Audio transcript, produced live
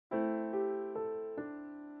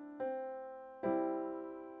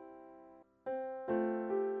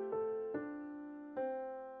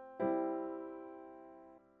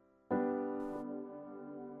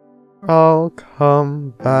I'll come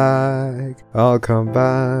back. I'll come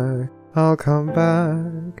back. I'll come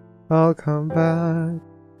back. I'll come back.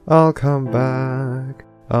 I'll come back.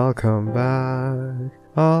 I'll come back.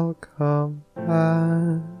 I'll come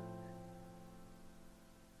back.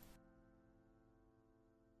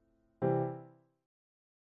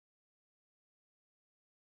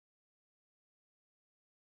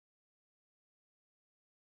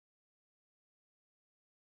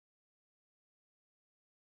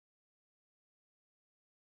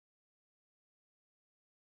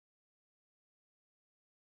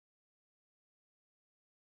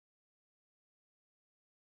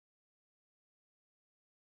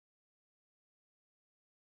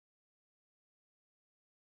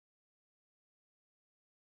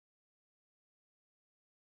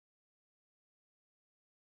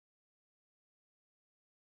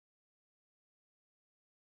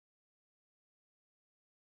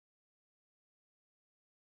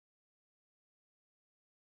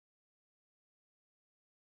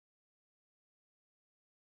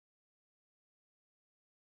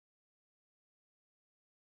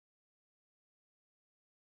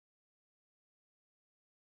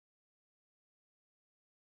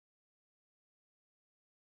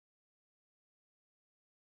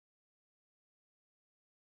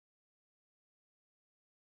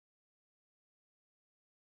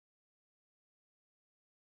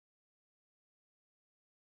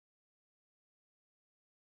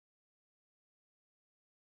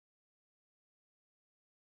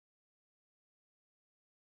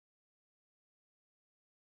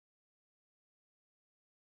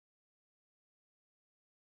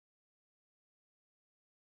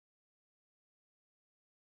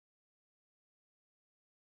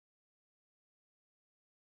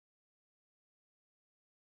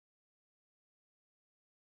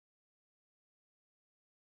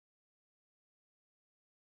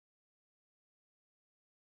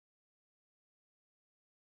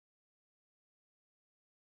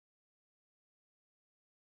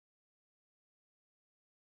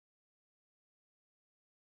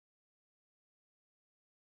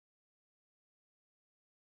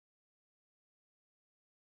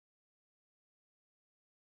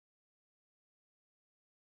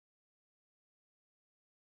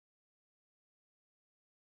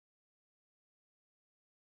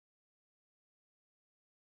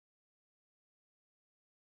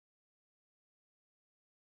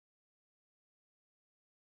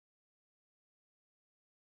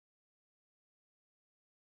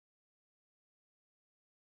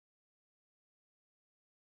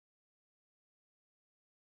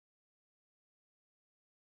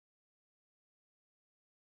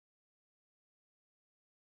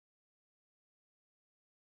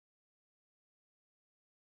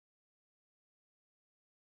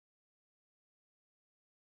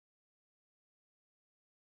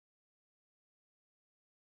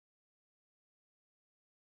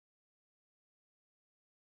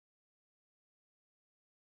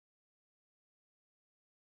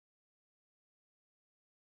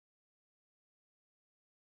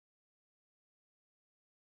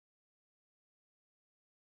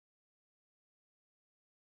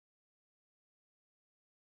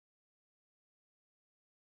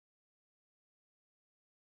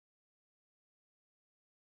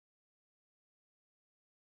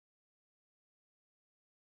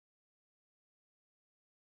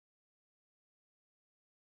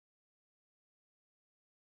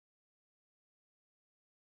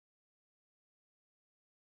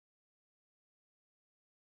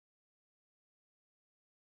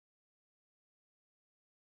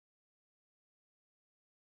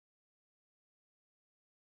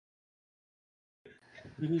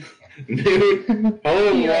 Dude,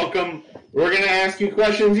 hello and welcome. We're going to ask you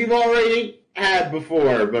questions you've already had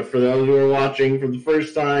before, but for those who are watching for the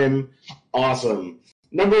first time, awesome.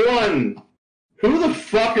 Number one, who the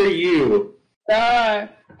fuck are you? I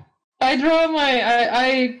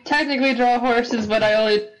technically draw horses, but I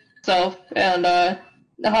only myself and the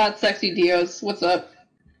hot, sexy Dios. What's up?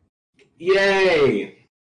 Yay!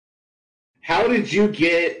 How did you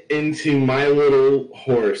get into My Little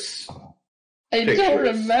Horse? I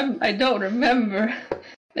don't remember.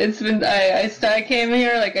 It's been I came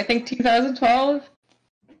here like I think 2012.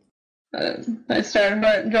 I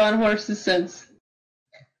started drawing horses since.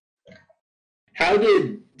 How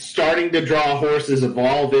did starting to draw horses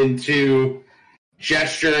evolve into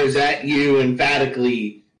gestures at you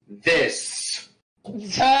emphatically this?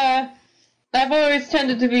 I've always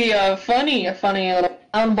tended to be a funny little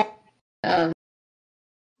clown boy.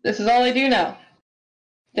 This is all I do now.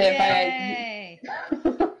 Yay!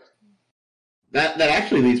 That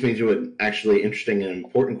actually leads me to an actually interesting and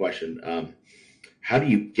important question. How do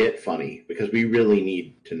you get funny? Because we really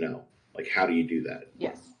need to know. Like, how do you do that?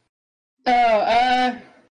 Yes.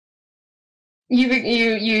 You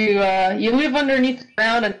live underneath the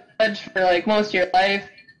ground and ledge for like most of your life,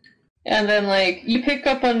 and then like you pick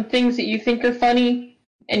up on things that you think are funny,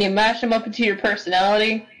 and you mash them up into your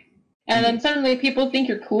personality, and then suddenly people think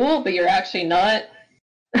you're cool, but you're actually not.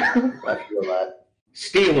 I feel that.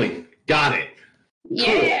 Stealing. Got it.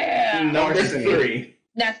 Yeah. Cool. Number 3.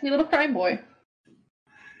 Nasty little crime boy.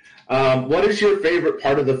 What is your favorite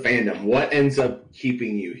part of the fandom? What ends up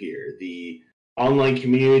keeping you here? The online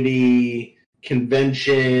community,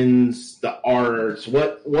 conventions, the arts.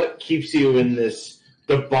 What keeps you in this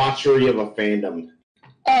debauchery of a fandom?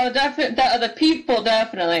 Oh, definitely. The people,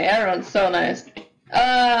 definitely. Everyone's so nice.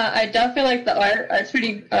 I definitely like the art. Art's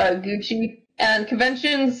pretty Gucci. And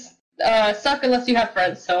conventions suck unless you have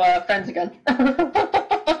friends. So friends again.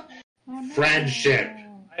 Friendship.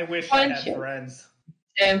 I wish I had friends.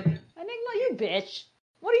 Same. I didn't know you, bitch.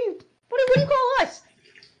 What do you call us?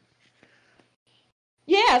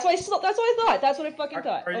 Yeah, that's what I thought. That's what I fucking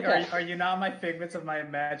thought. Are you not my figments of my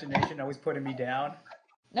imagination always putting me down?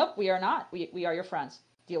 Nope, we are not. We are your friends.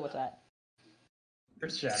 Deal with that. You're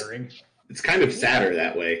shattering. It's kind of sadder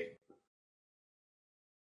that way.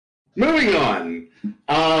 Moving on.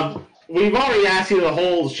 We've already asked you the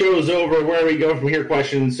whole show's over, where we go from here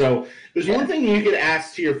questions, so there's one thing you could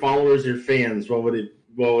ask to your followers or fans, what would it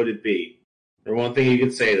be? Or one thing you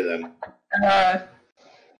could say to them?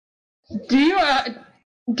 Do you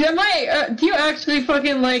actually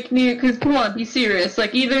fucking like me? Because come on, be serious.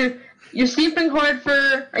 Like either you're sleeping hard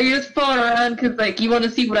or you're just falling around because like you want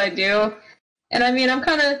to see what I do. And I mean, I'm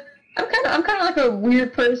kind of like a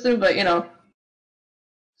weird person, but you know,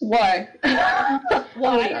 why?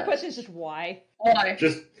 Why? Your question is just why. Why?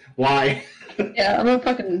 Just why? Yeah, I'm gonna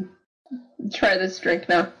fucking try this drink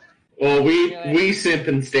now. Well, we simp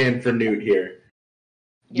and stand for Newt here.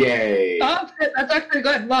 Yay! Oh, shit, that's actually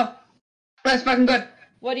good. Wow, that's fucking good.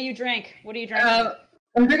 What do you drink?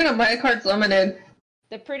 I'm drinking a My Cards lemonade.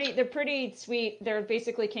 They're pretty sweet. They're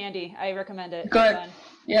basically candy. I recommend it. Good.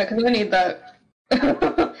 Yeah, because I need that.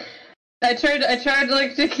 I tried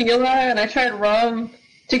like tequila and I tried rum.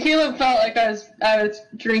 Tequila felt like I was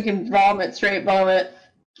drinking straight vomit.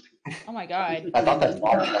 Oh my god. I thought that's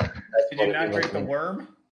vodka. Did you not drink the worm?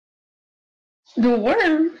 The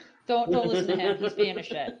worm? Don't listen to him. He's being a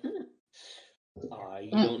shit.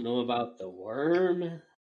 You don't know about the worm?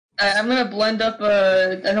 I'm gonna blend up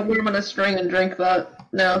a worm on a string and drink that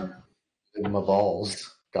now. My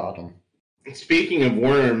balls. Got him. Speaking of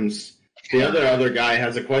worms, the other guy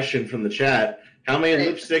has a question from the chat. How many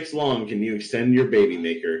lipsticks long can you extend your baby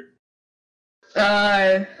maker?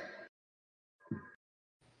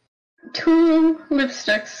 2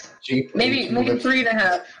 lipsticks. Maybe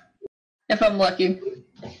 3.5. If I'm lucky.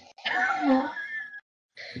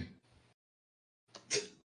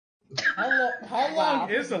 How long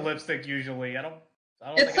is a lipstick usually? I don't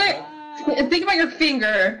it's think like think about your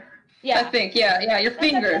finger. Yeah. I think, yeah, your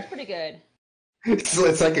finger. That's pretty good.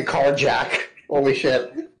 It's like a car jack. Holy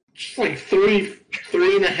shit. Just like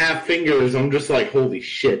 3.5 fingers. I'm just like, holy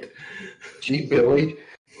shit. Gee, Billy.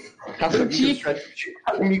 How come you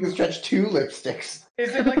can stretch 2 lipsticks?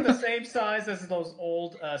 Is it like the same size as those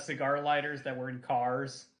old cigar lighters that were in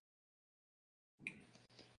cars?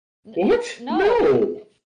 What? No.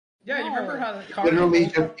 Yeah, you remember how the car... Literally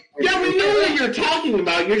just... Yeah, we know what you're talking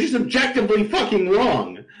about. You're just objectively fucking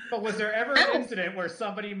wrong. But was there ever an incident where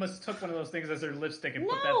somebody mistook one of those things as their lipstick and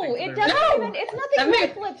put that thing No, to it their doesn't even... It's nothing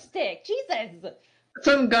like lipstick. Jesus.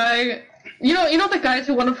 Some guy... You know the guys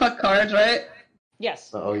who want to fuck cars, right?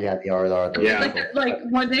 Yes. Oh, yeah, the are. Yeah. Like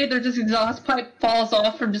one day their just exhaust pipe falls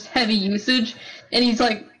off from just heavy usage, and he's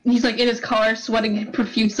like in his car sweating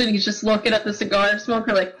profusely, and he's just looking at the cigar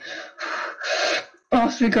smoker like,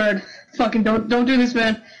 oh, sweet God, fucking don't do this,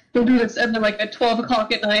 man, don't do this. And then like at 12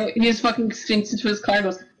 o'clock at night, he just fucking stinks into his car and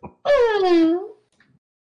goes, oh.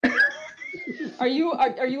 Are you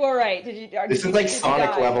all right? This is like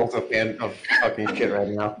Sonic levels of fucking shit right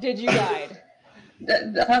now. Did you die?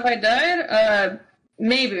 Have I died?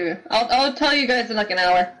 Maybe. I'll tell you guys in like an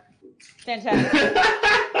hour. Fantastic.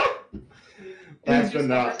 Last but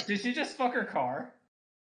not. Did she just fuck her car?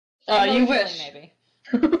 You wish. Maybe.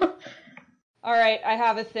 All right, I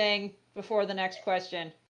have a thing before the next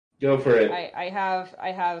question. Go for it. I have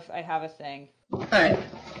a thing. All right.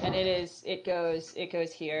 And it goes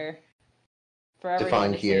here. For everyone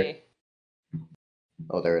Defined to here. see.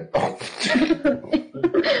 Oh, there it is.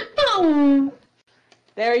 Oh.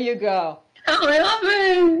 There you go. Oh, I love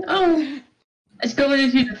it. Oh. It's going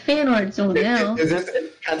into the fan art zone now. Is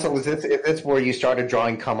this where you started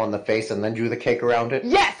drawing cum on the face and then drew the cake around it?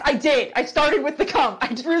 Yes, I did. I started with the cum.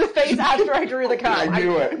 I drew the face after I drew the cum. I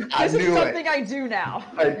knew it. This is something I do now.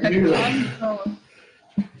 I knew it.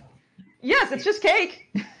 Yes, it's just cake.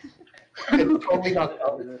 It's totally not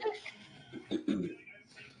cum.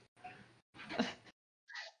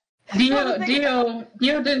 Dio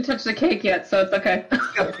didn't touch the cake yet, so it's okay.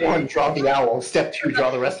 Step 1, draw the owl. Step 2,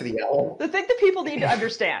 draw the rest of the owl. The thing that people need to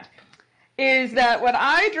understand is that when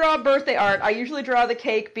I draw birthday art, I usually draw the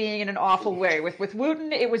cake being in an awful way. With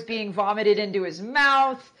Wooten, it was being vomited into his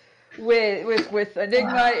mouth. With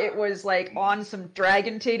Enigma, it was like on some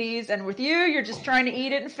dragon titties. And with you, you're just trying to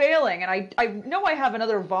eat it and failing. And I know I have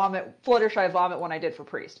another Fluttershy vomit one I did for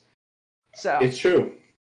Priest. So It's true.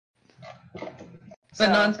 But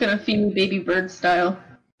Non's gonna feed me baby bird style.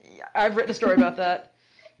 Yeah, I've written a story about that.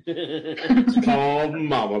 It's called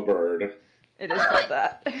Mama Bird. It is called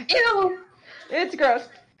that. Ew! It's gross.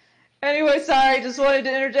 Anyway, sorry, just wanted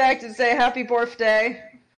to interject and say happy birthday.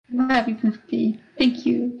 Happy birthday. Thank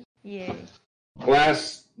you. Yay.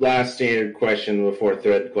 Last standard question before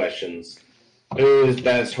thread questions. Who is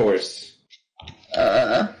best horse?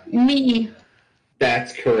 Me.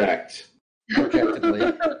 That's correct.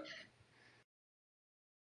 Objectively.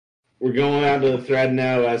 We're going on to the thread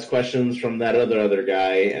now, as questions from that other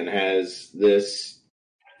guy, and has this.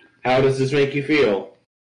 How does this make you feel?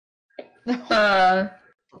 It's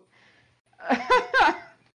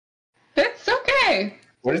okay.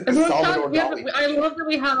 What is the Salvador Dali? I love that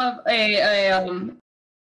we have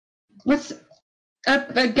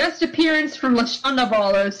a guest appearance from LaShonda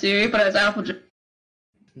Ball-O-Siri, but as Applejack.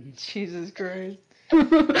 Jesus Christ.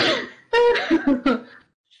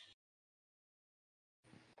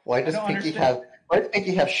 Why does Pinky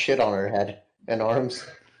have shit on her head and arms?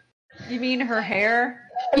 You mean her hair?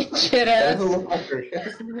 Shit That ass. doesn't look like her. That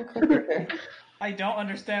doesn't look like her hair. I don't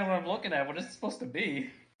understand what I'm looking at. What is it supposed to be?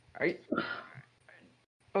 Are you...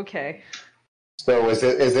 Okay. So is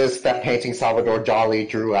this that painting Salvador Dali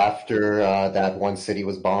drew after that one city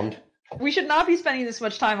was bombed? We should not be spending this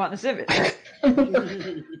much time on this image. We're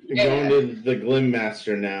going to the Glim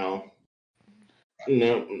Master now.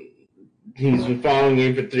 No, he's been following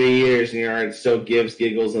you for 3 years, and your art still gives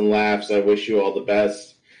giggles and laughs. I wish you all the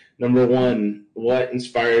best. Number 1, what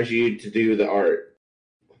inspires you to do the art?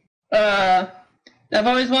 I've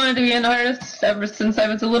always wanted to be an artist ever since I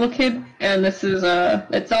was a little kid, and this is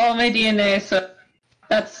it's all in my DNA. So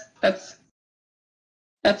that's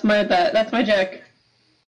my Jack.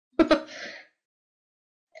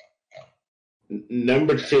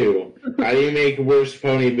 Number 2, how do you make worst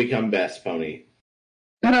pony become best pony?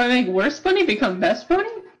 How do I make worst pony become best pony?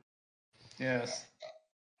 Yes.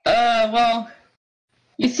 Well,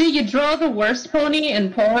 you see, you draw the worst pony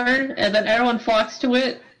in porn, and then everyone flocks to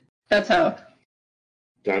it. That's how.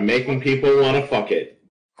 I'm making people want to fuck it.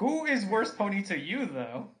 Who is worst pony to you,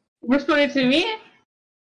 though? Worst pony to me?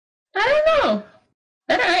 I don't know.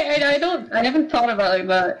 I haven't thought about it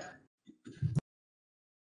like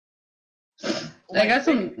that. I got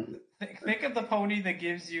some. Think of the pony that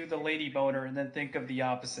gives you the lady boner, and then think of the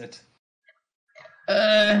opposite.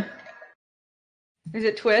 Is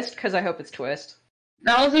it Twist? Because I hope it's Twist.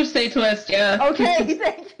 I'll just say Twist, yeah. Okay,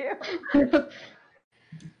 thank you.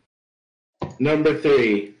 Number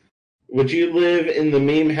 3, would you live in the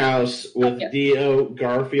meme house with Yeah. Dio,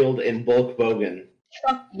 Garfield, and Bulk Bogan?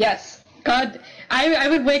 Yes. God, I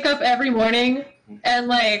would wake up every morning and,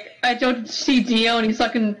 like, I'd go to see Dio and he's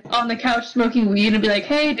fucking on the couch smoking weed and be like,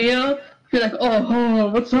 hey, Dio. Be like, oh,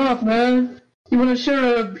 what's up, man? You want to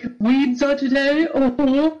share a weeds out today?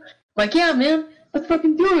 Oh, like, yeah, man. Let's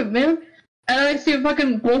fucking do it, man. And I see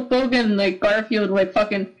fucking Bulk Bogan and, like, Garfield, like,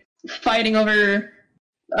 fucking fighting over,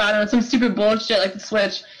 I don't know, some stupid bullshit like the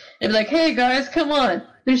Switch. And be like, hey, guys, come on.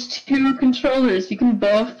 There's 2 controllers. You can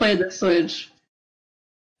both play the Switch.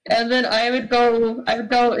 And then I would go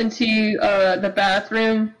into the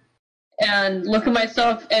bathroom and look at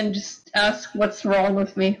myself and just ask what's wrong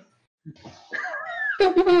with me.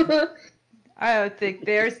 I don't think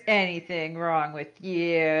there's anything wrong with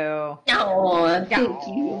you. Oh, thank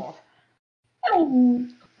you. Oh.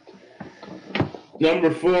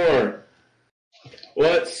 Number 4,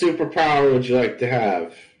 what superpower would you like to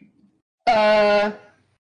have?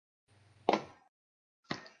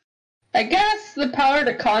 I guess the power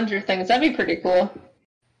to conjure things. That'd be pretty cool.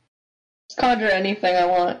 Just conjure anything I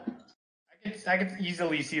want. I could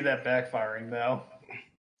easily see that backfiring, though.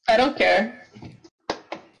 I don't care.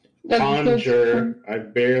 Conjure. I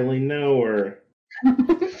barely know her.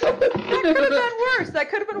 That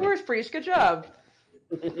could have been worse. Priest. Good job.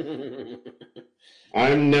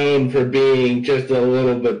 I'm known for being just a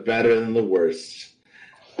little bit better than the worst.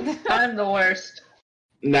 I'm the worst.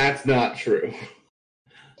 That's not true.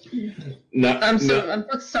 No, I'm so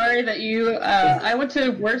sorry that you. I went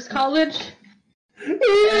to worst college.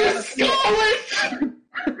 College!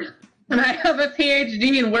 And I have a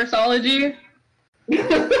PhD in worstology. I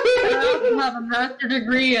also have a master's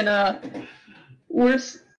degree in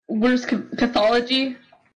worst pathology.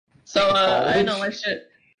 So I know my shit.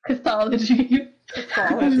 Pathology.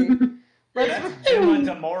 Pathology. That's Gemma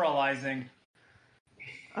demoralizing.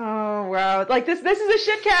 Oh wow! Like this is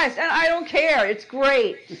a shitcast, and I don't care. It's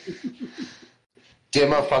great.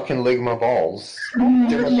 Dimma fucking ligma balls.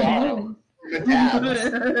 Dimma bottom.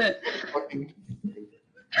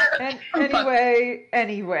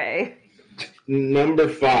 Anyway. Number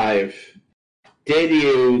 5. Did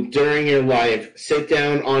you, during your life, sit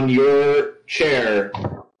down on your chair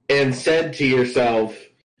and said to yourself,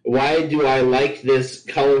 why do I like this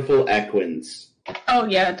colorful equins? Oh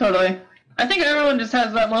yeah, totally. I think everyone just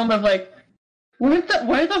has that moment of like, why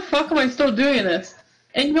the fuck am I still doing this?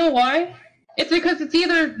 And you know why? It's because it's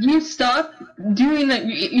either you stop doing that,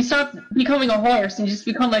 you stop becoming a horse and you just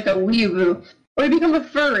become like a weeaboo, or you become a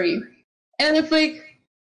furry. And it's like,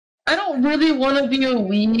 I don't really want to be a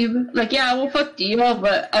weeb. Like, yeah, I will fuck Diva,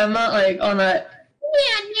 but I'm not like on that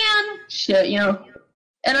shit, you know?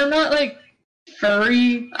 And I'm not like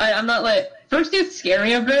furry. I'm not like, first dudes scare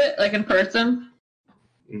me a bit, like in person.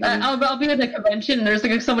 Mm-hmm. I'll be at a convention and there's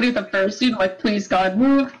like somebody with a fursuit. I'm like, please God,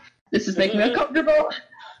 move. This is making me uncomfortable.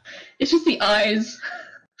 It's just the eyes.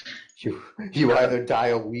 You either die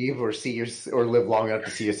a weave or live long enough to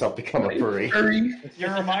see yourself become a furry. You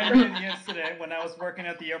reminded me of yesterday when I was working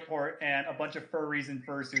at the airport and a bunch of furries and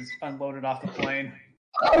fursuits unloaded off the plane.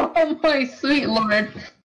 Oh my sweet lord.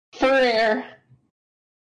 Fur air.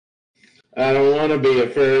 I don't want to be a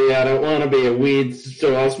furry, I don't want to be a weed,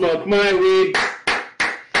 so I'll smoke my weed.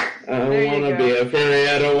 I don't want to be a furry,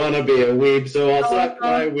 I don't want to be a weeb, so I'll suck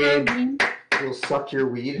my weed. You'll suck your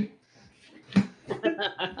weed?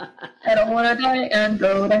 I don't want to die and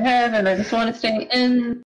go to heaven. I just want to stay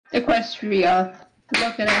in Equestria,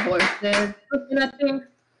 looking at horses, looking at things.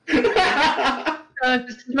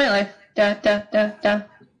 This is my life. Da da da da.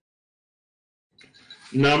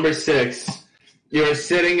 Number 6. You are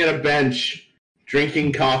sitting at a bench,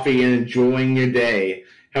 drinking coffee and enjoying your day.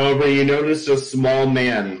 However, you notice a small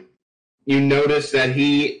man. You notice that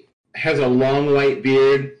he has a long white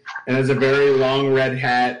beard and has a very long red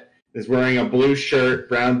hat. Is wearing a blue shirt,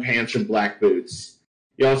 brown pants, and black boots.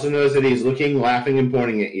 You also notice that he's looking, laughing, and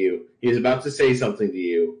pointing at you. He's about to say something to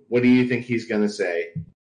you. What do you think he's going to say?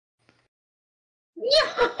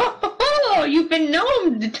 Yo, you've been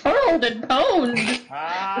gnomed, twirled, and pwned.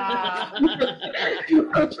 Ah! You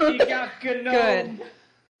got gnome.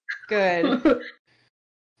 Good.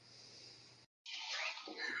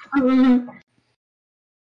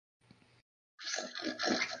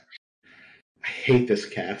 I hate this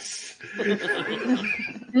cast.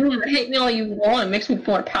 Hate me all you want. It makes me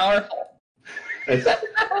more powerful.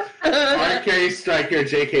 Arcade Striker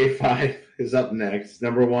JK5 is up next.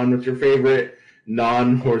 Number 1, what's your favorite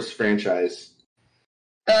non-horse franchise?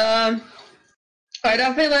 I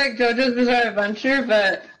definitely like JoJo's Bizarre Adventure,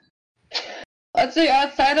 but let's say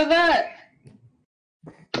outside of that,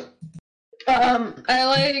 I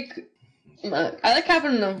like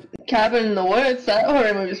Cabin in the Woods. That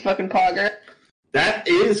horror movie's fucking pogger. That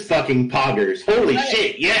is fucking poggers. Holy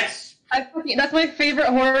shit, yes! That's my favorite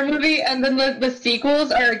horror movie, and then the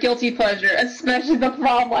sequels are a guilty pleasure, especially the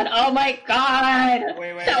prom one. Oh my god!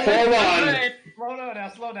 Wait.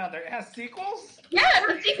 Slow down there. It has sequels? Yeah, it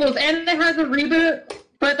has sequels, and it has a reboot,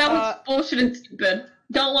 but that was bullshit and stupid.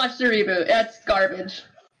 Don't watch the reboot. That's garbage.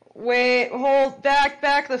 Wait,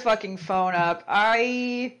 back the fucking phone up.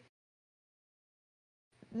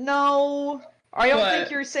 No. I don't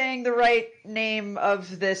think you're saying the right name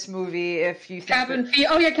of this movie if you think Cabin Fever.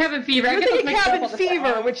 Oh yeah, Cabin Fever. You're thinking Cabin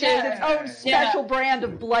Fever, which is its own special brand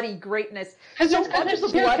of bloody greatness. So much of the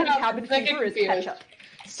blood in Cabin Fever is ketchup.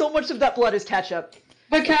 So much of that blood is ketchup.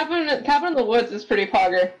 But Cabin in the Woods is pretty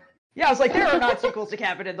pogger. Yeah, I was like, there are not sequels to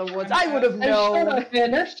Cabin in the Woods. I would have known.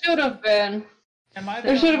 There should have been. Am I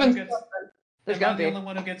the only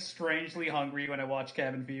one who gets strangely hungry when I watch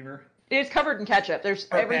Cabin Fever? It's covered in ketchup.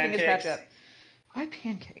 Everything is ketchup. Why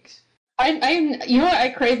pancakes? You know what I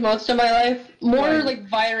crave most of my life? More like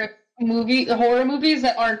horror movies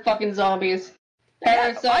that aren't fucking zombies.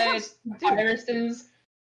 Parasites, viruses.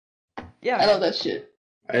 Yeah. I love that shit.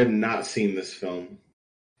 I have not seen this film.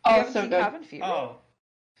 Oh, so good. Cabin Fever? Oh.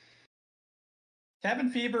 Cabin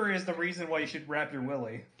Fever is the reason why you should wrap your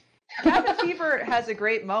willy. Cabin fever has a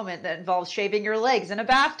great moment that involves shaving your legs in a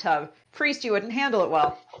bathtub. Priest, you wouldn't handle it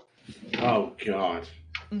well. Oh, God.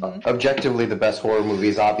 Objectively, the best horror movie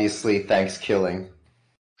is obviously Thanksgiving.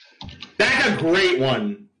 That's a great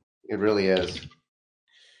one. It really is.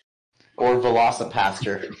 Or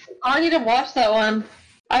Velocipaster. I need to watch that one.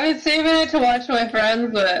 I've been saving it to watch with my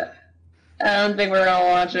friends, but I don't think we're gonna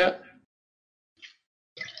watch it.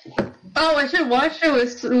 Oh, I should watch it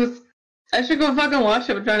with I should go fucking watch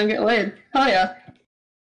it with trying to get laid. Hell yeah.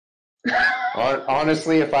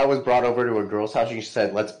 Honestly, if I was brought over to a girl's house and she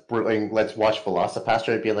said, let's watch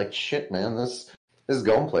Velocipaster, I'd be like, shit, man, this is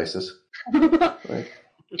going places. Like,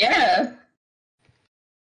 Yeah.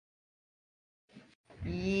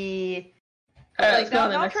 Yeah. Let's go Now on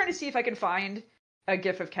the I'm next- trying to see if I can find a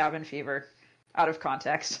gif of cabin fever out of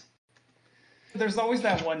context. There's always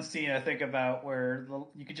that one scene I think about where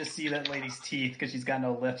you could just see that lady's teeth because she's got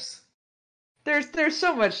no lips. There's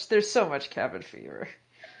so much cabin fever.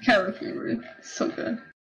 Cabin fever. So good.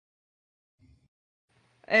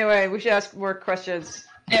 Anyway, we should ask more questions.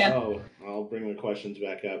 Yeah. Oh, I'll bring the questions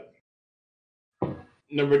back up.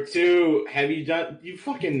 Number 2,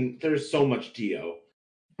 there's so much Dio.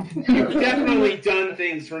 You've definitely done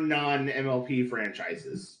things for non-MLP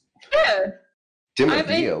franchises. Yeah.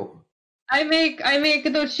 Dio. I make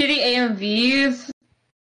those shitty AMVs.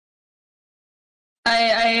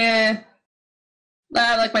 I've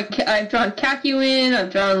drawn Kakyoin, I've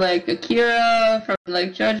drawn like Akira from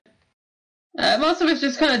like JoJo. Most of it's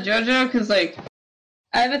just kind of JoJo because like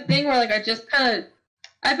I have a thing where like I've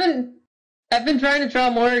been trying to draw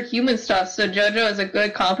more human stuff, so JoJo is a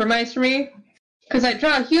good compromise for me because I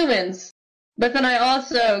draw humans, but then I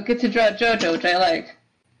also get to draw JoJo, which I like.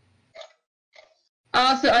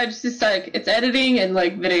 Also, I just like it's editing and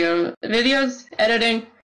like videos, editing,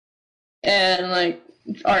 and like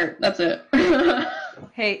art. That's it.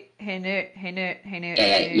 Hey Newt.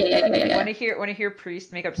 Yeah. Want to hear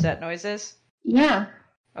Priest make upset noises? Yeah.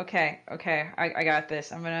 Okay. I got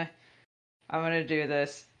this. I'm gonna do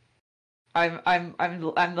this. I'm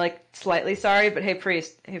like slightly sorry, but hey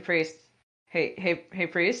Priest. Hey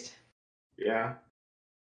Priest. Yeah.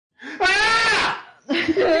 Ah!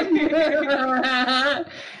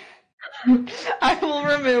 I will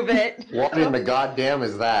remove it. What in the goddamn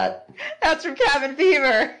is that? That's from Cabin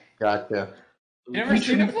Fever. Gotcha. You never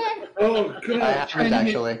seen it, Flem? Oh, God. I haven't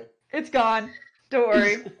actually. It's gone. Don't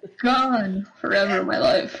worry. Gone forever in my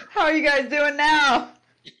life. How are you guys doing now?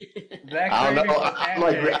 That I don't know.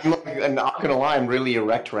 craving I'm not gonna lie. I'm really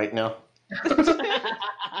erect right now. Got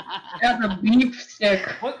the beef stick.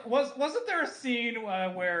 Wasn't there a scene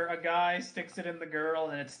where a guy sticks it in the girl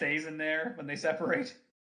and it stays in there when they separate?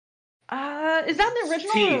 Is that the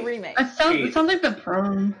original or a remake? It sounds like the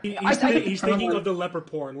prom. He's thinking of the leper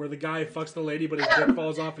porn where the guy fucks the lady but his dick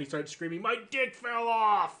falls off and he starts screaming, "My dick fell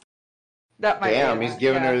off!" That might Damn, be he's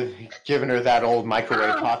giving her that old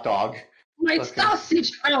microwave hot dog. My Fucking-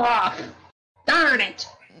 sausage fell off. Darn it!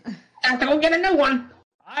 Have to go get a new one.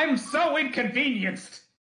 I'm so inconvenienced.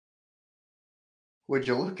 Would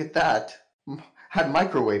you look at that? Had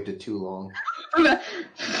microwaved it too long.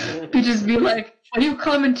 Bitches be like, "Why you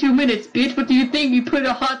come in 2 minutes, bitch? What do you think? You put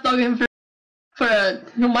a hot dog in for a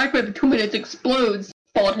microwave in 2 minutes, explodes.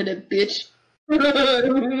 Bald-headed bitch."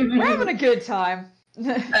 We're having a good time.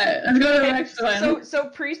 Alright, let's go to the next one. So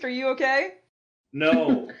Priest, are you okay?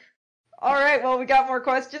 No. All right. Well, we got more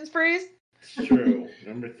questions, Priest. It's true.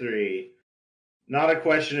 Number 3. Not a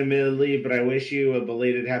question, admittedly, but I wish you a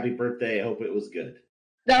belated happy birthday. I hope it was good.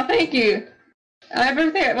 No, thank you.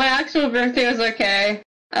 My actual birthday was okay.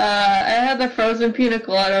 I had the frozen pina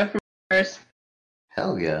colada from first.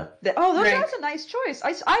 Hell yeah. That's a nice choice.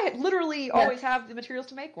 I literally always have the materials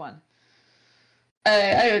to make one.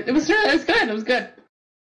 It was good. It was good.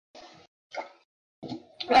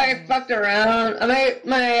 I fucked around. I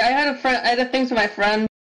had a thing with my friend.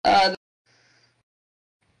 But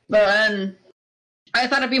then I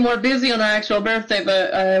thought I'd be more busy on the actual birthday,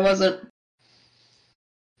 but I wasn't.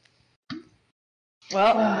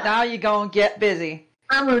 Well, now you go and get busy.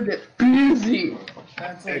 I'm gonna get busy.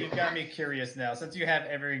 Pencil, you've got me curious now. Since you have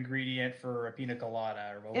every ingredient for a pina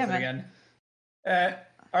colada, or what was it again?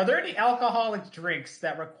 Are there any alcoholic drinks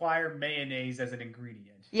that require mayonnaise as an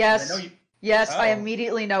ingredient? Yes. Yes, Oh. I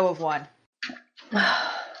immediately know of one.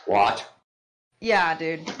 What? Yeah,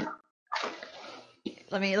 dude.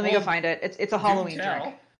 Let me go find it. It's a Halloween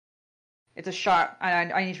drink. It's a shot. I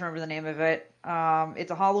need to remember the name of it.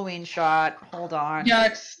 It's a Halloween shot. Hold on.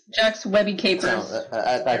 Jack's Webby Capers.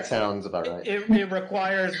 That sounds about right. It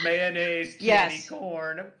requires mayonnaise, candy Yes.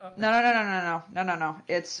 corn. No.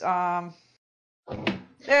 It's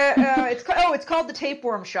It's called the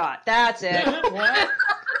tapeworm shot. That's it. What?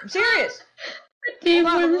 I'm serious. Hold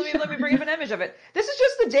on, let me bring up an image of it. This is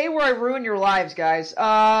just the day where I ruin your lives, guys.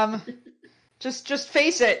 Just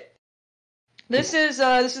face it. This is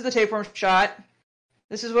the tapeworm shot.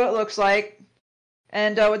 This is what it looks like.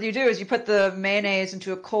 And what you do is you put the mayonnaise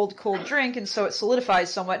into a cold drink, and so it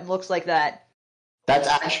solidifies somewhat and looks like that. That's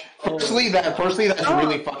actually that's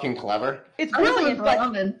really fucking clever. It's brilliant,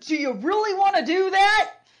 but do you really want to do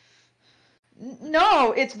that?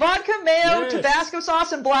 No, it's vodka, mayo, Yes. Tabasco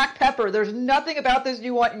sauce, and black pepper. There's nothing about this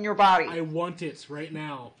you want in your body. I want it right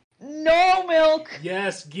now. No milk.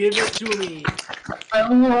 Yes, give it to me. I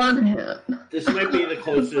want it. This might be the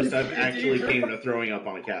closest I've actually came to throwing up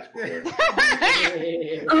on a cast before. Can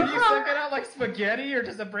you suck it out like spaghetti, or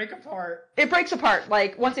does it break apart? It breaks apart.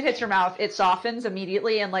 Like, once it hits your mouth, it softens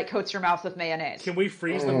immediately and, like, coats your mouth with mayonnaise. Can we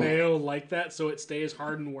freeze the mayo like that so it stays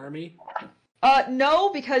hard and wormy?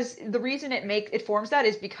 No, because the reason it forms that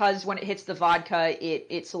is because when it hits the vodka,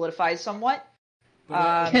 it solidifies somewhat.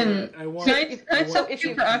 Can I if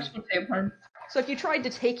you for actual tapeworm? So if you tried to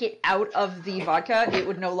take it out of the vodka, it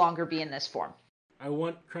would no longer be in this form. I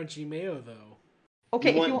want crunchy mayo, though.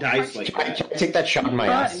 Okay, you want dice like that. Can I take that shot in my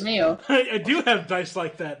ass? Mayo. I do have dice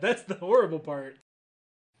like that. That's the horrible part.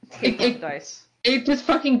 Dice. It just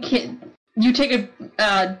fucking you take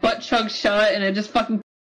a butt chug shot and it just fucking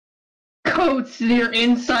coats your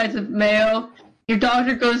insides of mayo. Your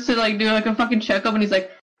doctor goes to like do like a fucking checkup and he's like,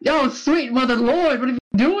 "Yo, sweet mother lord, what are you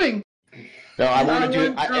doing?" No, I want to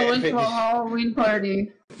do. Going to a Halloween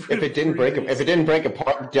party. If it didn't break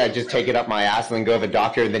apart, I just take it up my ass and then go to the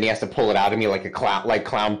doctor, and then he has to pull it out of me like a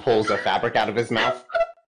clown pulls a fabric out of his mouth.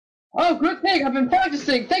 Oh, good thing I've been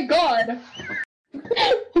practicing. Thank God.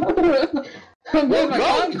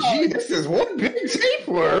 Gee, this is one big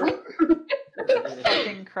tapeworm.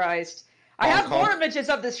 Fucking Christ! I have more images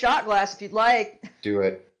of this shot glass if you'd like. Do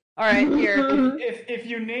it. All right, here. If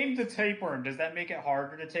you named the tapeworm, does that make it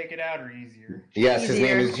harder to take it out or easier? Yes,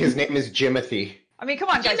 Easier. his name is Jimothy. I mean, come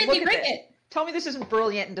on, guys, Jimothy, look at bring this. it. Tell me this isn't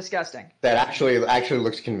brilliant and disgusting. That actually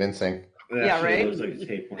looks convincing. That Yeah, actually right? looks like a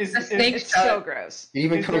tapeworm. It's so gross. It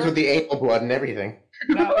even Is comes there- with the anal blood and everything.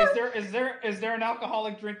 Now, is there an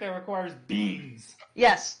alcoholic drink that requires beans?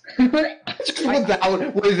 Yes. Without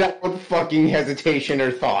fucking hesitation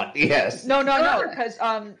or thought. Yes. No, because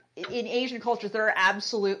in Asian cultures there are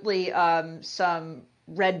absolutely some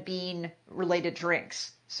red bean related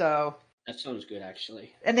drinks. So That sounds good,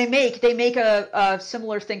 actually. and they make a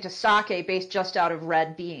similar thing to sake based just out of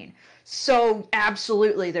red bean. So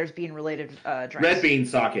absolutely, there's bean related drinks. Red bean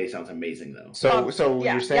sake sounds amazing, though. So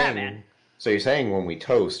yeah, you're saying, yeah, man. So you're saying when we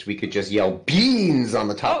toast, we could just yell beans on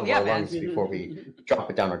the top Oh, of yeah, our man. lungs before we drop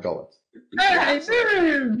it down our gullets. Hey,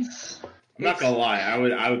 I'm not gonna lie,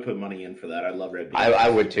 I would put money in for that. I love red bean. I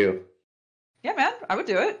would too. Yeah, man, I would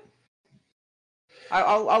do it.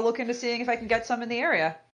 I'll look into seeing if I can get some in the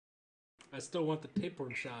area. I still want the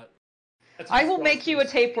tapeworm shot. I will make you a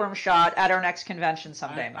tapeworm shot at our next convention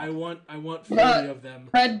someday. I want 40 of them.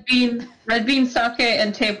 red bean sake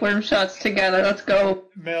and tapeworm shots together. Let's go.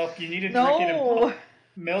 Milk, you need to No. drink it in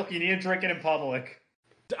Milk, you need to drink it in public.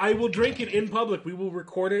 I will drink it in public. We will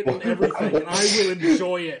record it and everything, and I will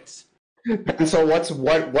enjoy it. And so what's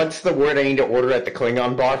the word I need to order at the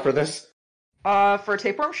Klingon bar for this? For a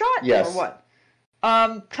tapeworm shot? Yes. Or what?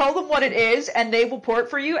 Tell them what it is, and they will pour it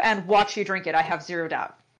for you and watch you drink it. I have zero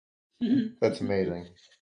doubt. That's amazing.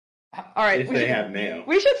 All right. If they have mayo.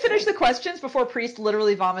 We should finish the questions before Priest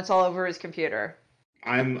literally vomits all over his computer.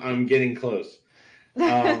 I'm getting close.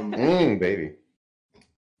 Baby.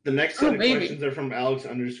 The next set of baby. questions are from Alex_,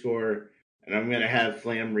 and I'm gonna have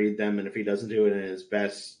Flam read them, and if he doesn't do it in his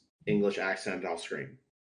best English accent, I'll scream.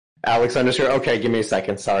 Alex_, okay, give me a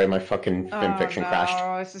second. Sorry, my fucking fanfiction crashed.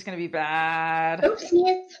 Oh, this is gonna be bad.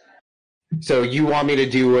 So you want me to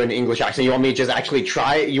do an English accent? You want me to just actually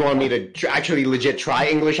try? You want me to actually legit try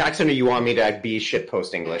English accent, or you want me to be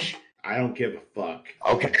shitpost English? I don't give a fuck.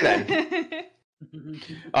 Okay then.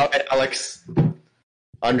 Alright, Alex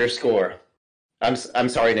 _. I'm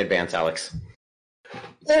sorry in advance, Alex.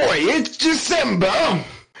 Boy, it's December.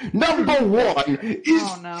 Number one,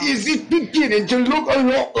 is it beginning to look a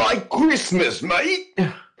lot like Christmas, mate?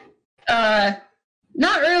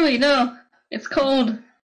 Not really, no. It's cold.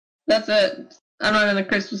 That's it. I'm not in the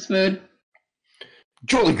Christmas mood.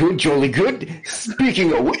 Jolly good, jolly good.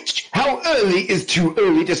 Speaking of which, how early is too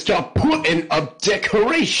early to start putting up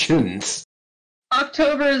decorations?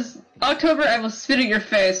 October, I will spit at your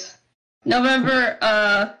face. November,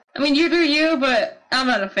 I mean, you do you, but I'm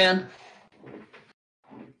not a fan.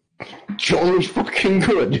 Jolly fucking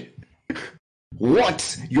good.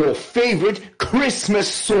 What's your favorite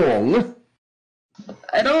Christmas song?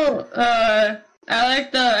 I don't. I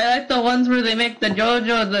like the ones where they make the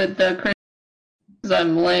JoJo the Christmas.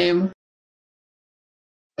 I'm lame.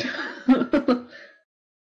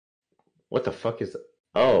 What the fuck is...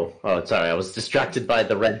 Oh, sorry, I was distracted by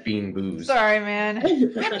the red bean booze. Sorry, man.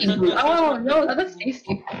 Oh no, that's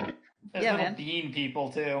tasty. There's Yeah, little man. bean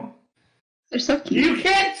people too. They're so cute. You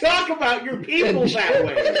can't talk about your people that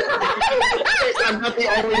way. I'm not the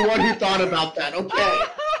only one who thought about that. Okay,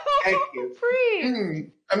 thank you. Freeze.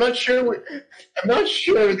 I'm not sure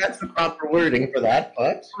that's the proper wording for that,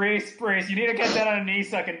 but Brace, you need to get that on a knee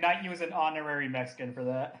so I can not use an honorary Mexican for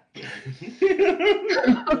that.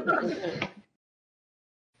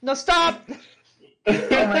 No, stop. Oh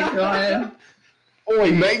my god.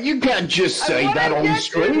 Oi, mate, you can't just say that on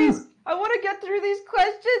stream. I want to get through these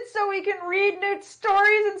questions so we can read Newt's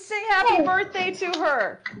stories and sing happy birthday to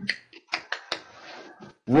her.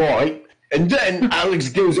 Right. And then Alex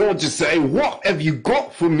goes on to say, what have you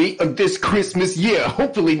got for me on this Christmas year?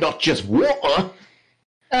 Hopefully not just water.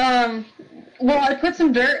 Well, I put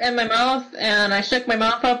some dirt in my mouth and I shook my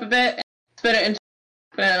mouth up a bit and spit it into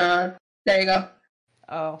and there you go.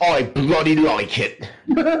 Oh. I bloody like it.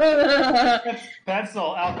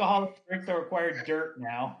 Pencil, alcoholic drinks are required dirt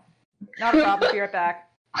now. Not a problem. Be right back.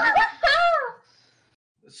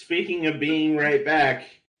 Speaking of being right back,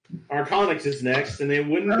 Arconix is next, and it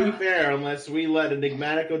wouldn't be fair unless we let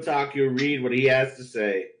Enigmatic Otaku read what he has to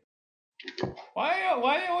say. Why you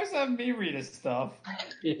always have me read his stuff?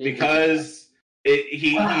 Because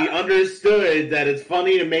he understood that it's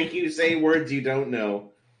funny to make you say words you don't know.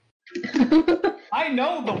 I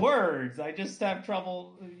know the words. I just have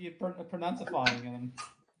trouble pronouncifying them.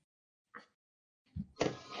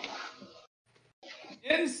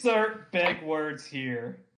 Insert big words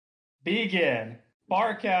here. Begin.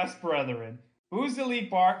 Barcast brethren. Boozily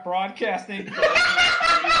broadcasting.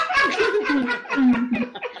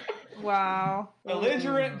 Wow.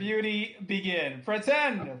 Belligerent beauty. Begin.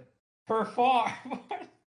 Pretend. Perform.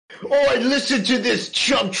 Oh, listen to this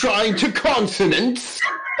chump trying to consonants.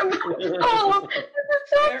 Oh, that's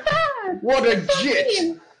so sad. What a That's so jit.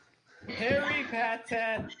 mean.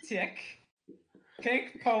 Peripatetic.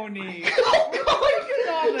 Pink pony.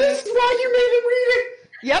 Oh, this is why you made him read it.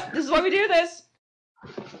 Yep, this is why we do this.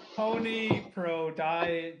 Pony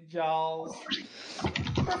prodigials.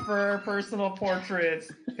 Prefer personal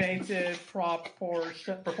portraits painted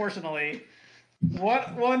proportionally.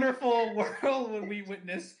 What wonderful world would we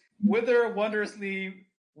witness? Wither wondrously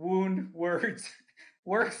wound words.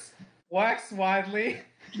 Works wax widely.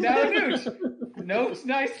 Now newt. Note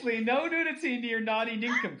nicely. No nudity near naughty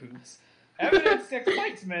nincompoops. Evidence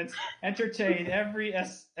excitement. Entertain every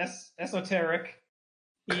esoteric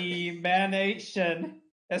emanation,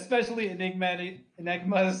 especially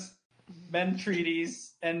enigmas, men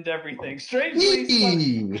treaties, and everything.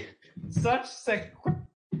 Strangely, such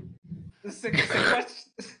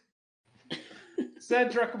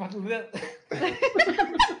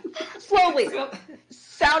Slowly.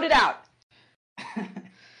 Sound it out.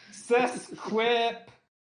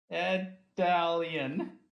 Sesquipedalian.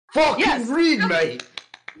 Fucking Yes. read, mate.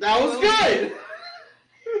 That was good!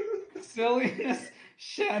 Silliness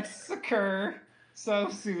shan't occur, so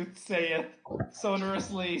soothsayeth.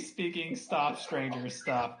 Sonorously speaking, stop, strangers,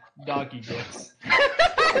 stop. Donkey dicks.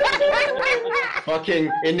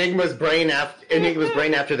 Fucking Enigma's brain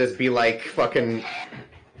after this be like fucking...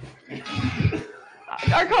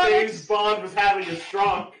 Arconix. James Bond was having a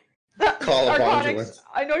stroke. Call of Arconix, ambulance.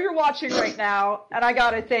 I know you're watching right now, and I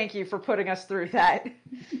gotta thank you for putting us through that.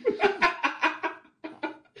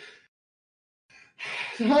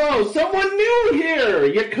 Hello, someone new here!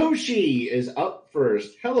 Yakoshi is up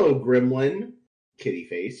first. Hello, Gremlin. Kitty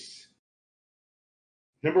face.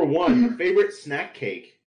 Number 1, favorite snack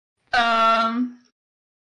cake. I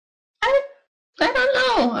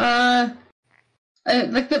don't know.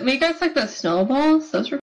 Like you guys like the snowballs?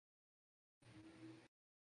 Those were.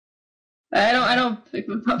 I don't pick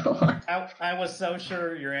them up a lot. I was so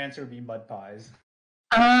sure your answer would be mud pies.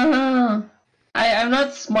 I'm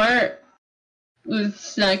not smart with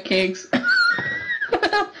snack cakes.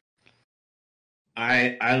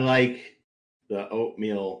 I like the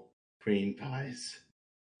oatmeal cream pies.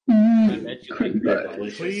 I bet you like They're that.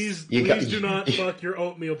 delicious. Please You got- do not fuck your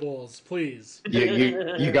oatmeal bowls, please.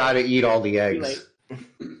 You gotta eat all the eggs.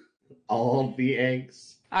 All the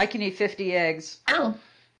eggs. I can eat 50 eggs. Ow.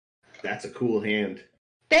 That's a cool hand.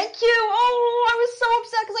 Thank you! Oh, I was so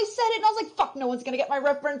upset because I said it and I was like, fuck, no one's gonna get my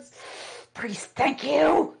reference. Priest, thank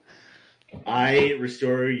you! I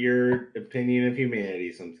restore your opinion of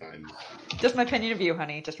humanity sometimes. Just my opinion of you,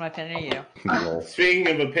 honey. Just my opinion of you. Speaking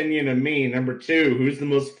of opinion of me, number 2, who's the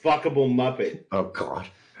most fuckable Muppet? Oh, God.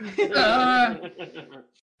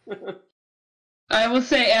 I will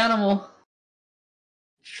say animal.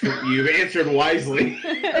 You've answered wisely.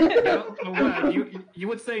 You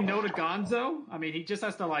would say no to Gonzo? I mean, he just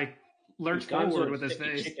has to like lurch forward with his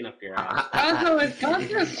face. Chicken up your ass.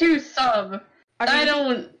 Gonzo's too sub. I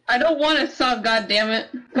don't want to sub. God damn it.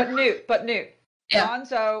 But Newt. Yeah.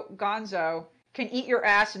 Gonzo can eat your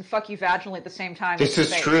ass and fuck you vaginally at the same time. This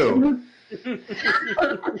is true.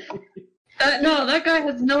 That guy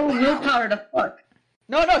has no willpower to fuck.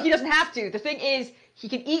 No, he doesn't have to. The thing is, he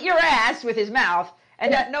can eat your ass with his mouth,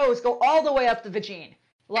 and that nose go all the way up the vagine.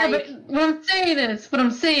 Like, yeah, but what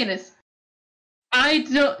I'm saying is, I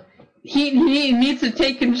don't. He needs to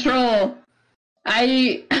take control.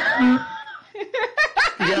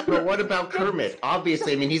 Yeah, but what about Kermit?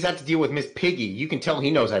 Obviously, I mean, he's had to deal with Miss Piggy. You can tell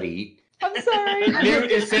he knows how to eat. I'm sorry.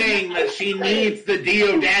 Newt is saying that she needs the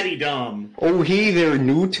Dio Daddy Dom. Oh, hey there,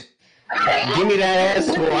 Newt. Give me that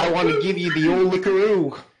asshole. I want to give you the old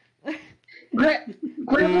lickaroo.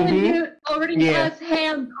 Gremlin already has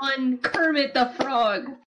hands on Kermit the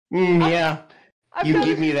Frog. Yeah. I You feel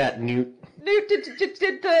give me that, Newt. Newt,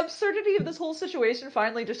 did the absurdity of this whole situation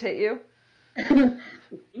finally just hit you?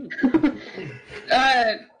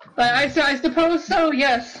 I suppose so,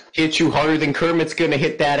 yes. Hit you harder than Kermit's gonna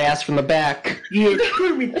hit that ass from the back. Yeah,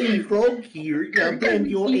 Kermit the Frog here. Now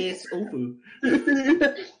bend your ass over.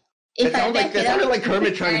 It sounded like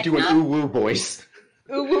Kermit trying to do an ooh-woo voice.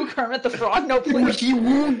 Ooh, Kermit the Frog, no please. You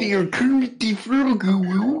woo there, Kermit the Frog,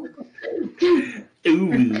 ooh-woo.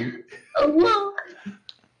 Ooh. Oh, well.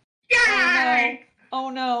 Oh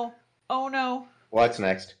no. What's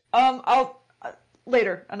next? I'll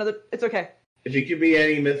later. It's okay. If you could be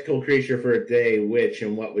any mythical creature for a day, which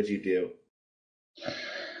and what would you do?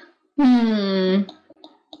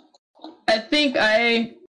 I think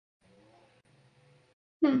I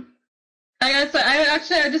guess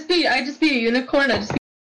I'd just be a unicorn. I'd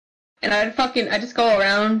just go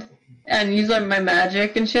around and use like my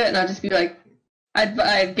magic and shit, and I'd just be like,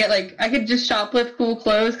 I'd get like, I could just shoplift cool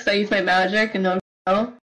clothes because I use my magic and no one would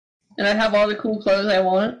know, and I'd have all the cool clothes I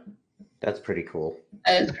want. That's pretty cool.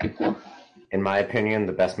 That is pretty cool. In my opinion,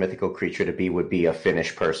 the best mythical creature to be would be a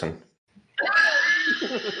Finnish person.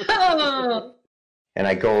 Oh. And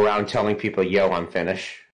I go around telling people, yo, I'm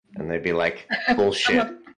Finnish. And they'd be like, bullshit.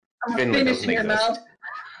 Finland doesn't exist.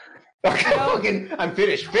 I'm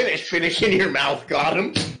Finnish in your mouth, got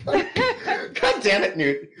him. God damn it,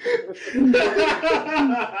 Newt.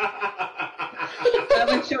 I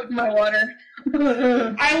like choking my water.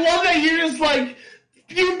 I love that you're just like,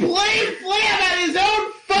 you played Flam at his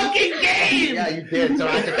own fucking game! Yeah, you did, so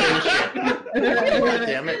I had to finish it. God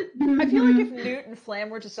damn it. I feel like if Newt and Flam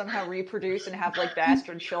were to somehow reproduce and have like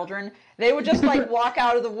bastard children, they would just like walk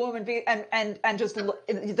out of the womb and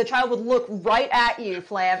the child would look right at you,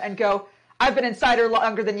 Flam, and go, I've been inside her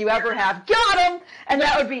longer than you ever have. Got him! And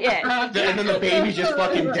that would be it. And then the baby just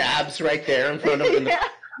fucking dabs right there in front of him. Yeah.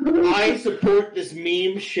 I support this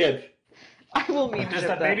meme ship. I will meme Just ship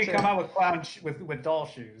that baby too. come out with with doll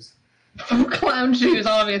shoes. Clown shoes,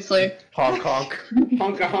 obviously. Honk honk.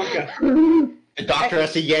 Honka honka. The doctor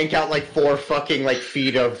has to yank out like 4 fucking like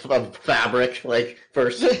feet of fabric, like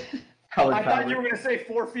first colored I thought fabric. you were gonna say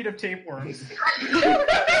 4 feet of tapeworms.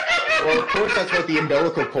 Well, of course that's what the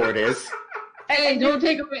umbilical cord is. Hey, don't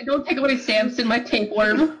take away Samson, my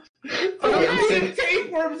tapeworm. Samson.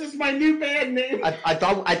 Tapeworms is my new band name. I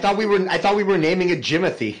thought we were naming it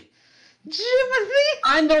Jimothy. Jimothy?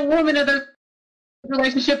 I'm the woman of the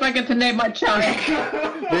relationship I get to name my child.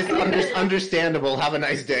 This understandable. Have a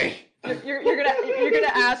nice day. You're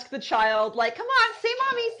gonna ask the child, like, come on, say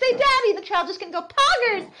mommy, say daddy. The child's just gonna go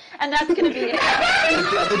poggers, and that's gonna be it.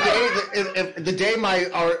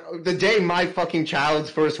 The day my fucking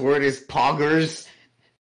child's first word is poggers.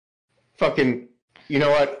 Fucking, you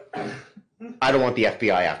know what? I don't want the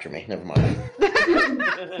FBI after me. Never mind.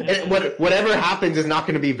 Whatever happens is not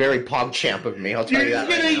going to be very PogChamp of me. I'll tell you that.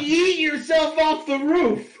 You're gonna yeet yourself off the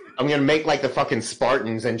roof. I'm gonna make like the fucking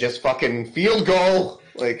Spartans and just fucking field goal.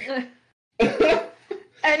 Like.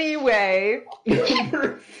 Anyway.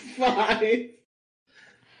 Number 5.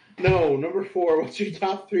 No, number 4. What's your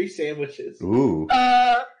top 3 sandwiches? Ooh.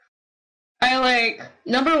 I like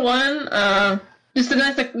number 1. Just a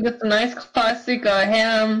nice classic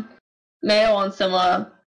ham, mayo on some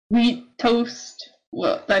wheat toast.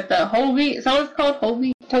 Well, like the whole wheat. Is that what it's called? Whole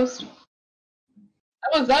wheat toast.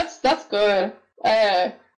 That's good.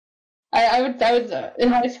 I would in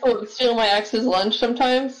high school steal my ex's lunch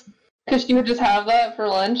sometimes. Because she would just have that for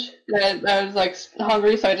lunch. And I was like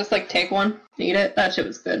hungry, so I just like take one, eat it. That shit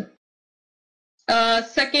was good.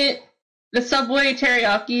 Second, the Subway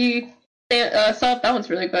teriyaki sub. That one's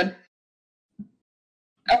really good.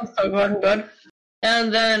 That was so good.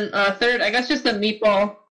 And then third, I guess just the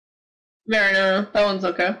meatball marinara. That one's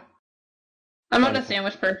okay. I'm not a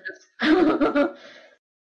sandwich person.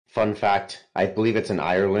 Fun fact, I believe it's in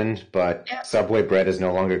Ireland, but Subway bread is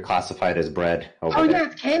no longer classified as bread over there. Yeah,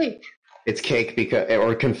 it's cake. It's cake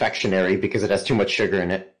or confectionery because it has too much sugar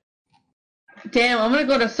in it. Damn, I'm gonna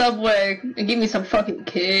go to Subway and give me some fucking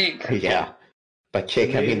cake. Yeah. By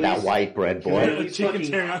cake, I mean that white bread, boy. Can they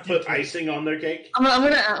fucking put icing on their cake? I'm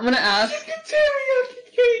gonna ask. Chicken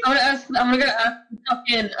teriyaki cake. I'm gonna ask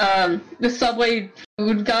fucking the Subway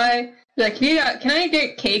food guy. Be like, can I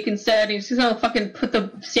get cake instead? And he's just gonna fucking put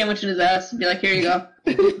the sandwich in his ass and be like, here you go.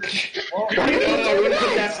 I'm gonna put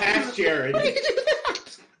that past Jared. He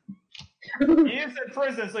is in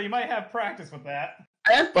prison, so you might have practice with that.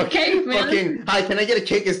 Cake, man. Fucking, hi, can I get a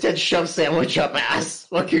cake instead? Shove sandwich up ass.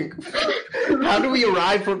 Fucking, how do we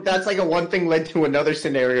arrive from? That's like a one thing led to another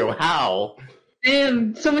scenario. How?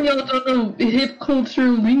 Damn, some of y'all don't know hip culture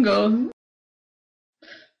lingo.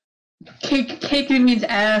 Cake means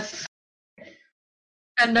ass.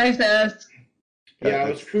 A nice ass. Yeah, I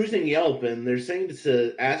was cruising Yelp, and they're saying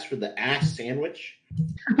to ask for the ass sandwich.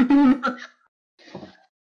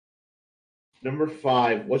 Number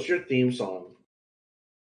 5. What's your theme song?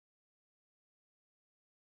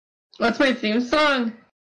 What's my theme song?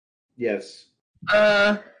 Yes.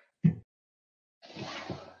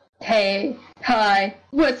 Hey, hi,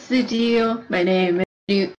 what's the deal? My name is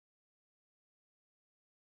Newt.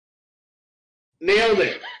 Nailed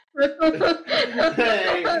it.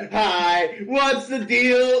 Hey, hi, what's the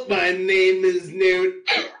deal? My name is Newt.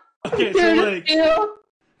 Okay,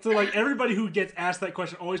 so like everybody who gets asked that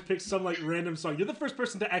question always picks some like random song. You're the first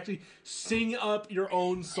person to actually sing up your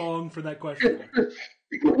own song for that question.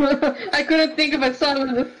 I couldn't think of a song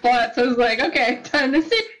on the spot, so I was like, okay, time to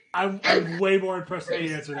sing. I'm way more impressed with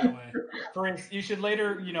the answer that way. For instance, you should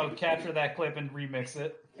later, capture that clip and remix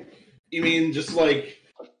it. You mean just like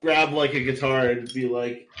grab like a guitar and be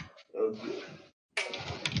like, For 10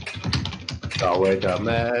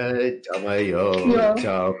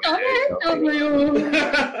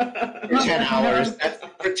 hours.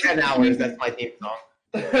 For 10 hours, that's my theme song.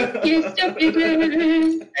 And in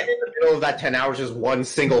the middle of that 10 hours is one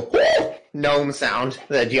single gnome sound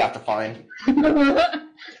that you have to find.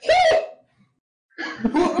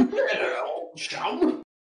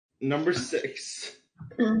 Number 6.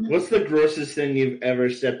 What's the grossest thing you've ever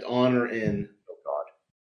stepped on or in? Oh God.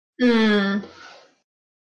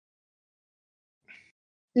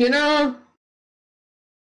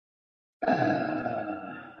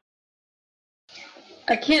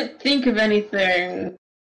 I can't think of anything.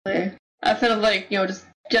 Outside of like, just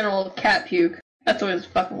general cat puke. That's always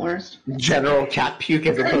fucking worst. General cat puke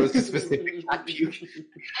as opposed to specific cat puke.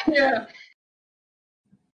 Yeah.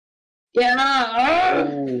 Yeah.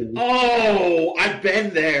 Oh, I've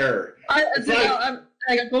been there. I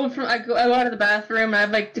go out of the bathroom and I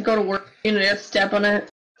like to go to work and I just step on it.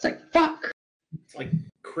 It's like fuck. It's like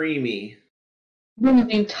creamy. Ruins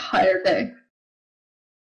the entire day.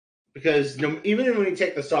 Because even when you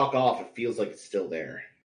take the sock off, it feels like it's still there.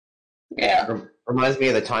 Yeah. Reminds me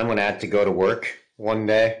of the time when I had to go to work one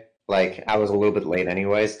day. Like, I was a little bit late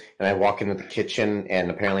anyways, and I walk into the kitchen, and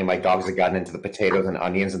apparently my dogs had gotten into the potatoes and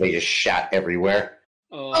onions, and they just shat everywhere.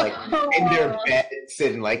 Like, in their bed,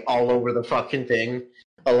 sitting, like, all over the fucking thing,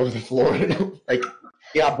 all over the floor. Like,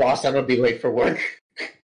 yeah, boss, I'm gonna be late for work.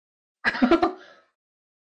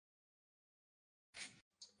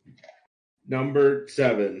 Number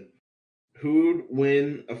 7. Who'd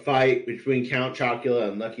win a fight between Count Chocula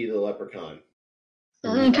and Lucky the Leprechaun?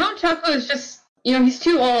 Count Chocula is just, he's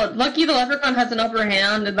too old. Lucky the Leprechaun has an upper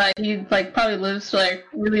hand, and that he probably lives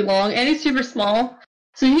really long, and he's super small,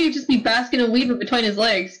 so he could just be basking and weaving between his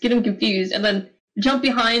legs, get him confused, and then jump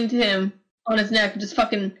behind him on his neck and just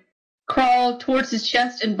fucking crawl towards his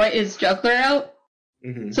chest and bite his jugular out.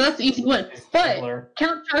 Mm-hmm. So that's an easy win. But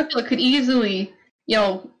Count Chocula could easily,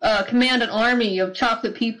 command an army of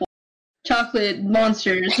chocolate people. Chocolate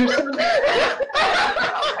monsters or something.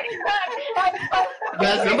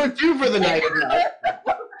 That's number 2 for the night.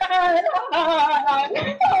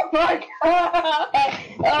 Oh my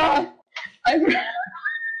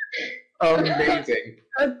god! Amazing.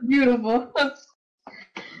 That's beautiful.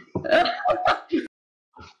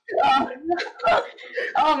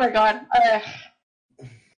 Oh my god.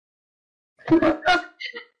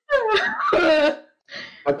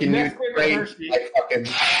 Fucking use brain like fucking.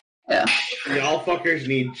 Yeah. Y'all fuckers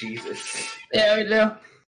need Jesus. Yeah, we do.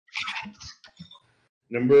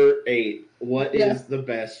 Number 8. What Yeah. is the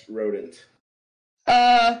best rodent?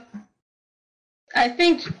 I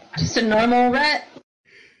think just a normal rat.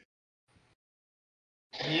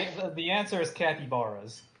 The answer is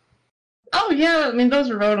capybaras. Oh yeah, I mean those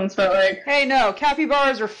are rodents, but like, Hey, no,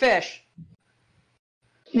 capybaras are fish.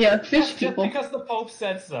 yeah, fish Just people. because the Pope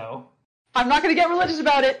said so. I'm not going to get religious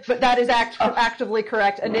about it, but that is actively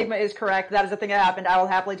correct. Enigma is correct. That is a thing that happened. I will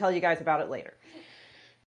happily tell you guys about it later.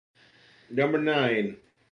 Number 9.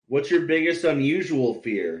 What's your biggest unusual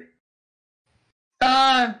fear?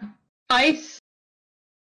 Ice.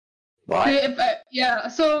 What? Yeah,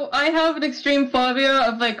 so I have an extreme phobia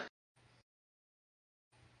of like,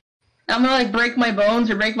 I'm gonna like break my bones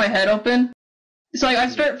or break my head open. So like I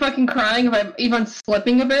start fucking crying if I'm even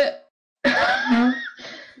slipping a bit.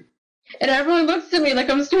 And everyone looks at me like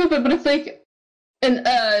I'm stupid, but it's like, and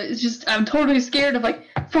it's just, I'm totally scared of like,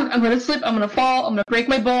 fuck, I'm gonna slip, I'm gonna fall, I'm gonna break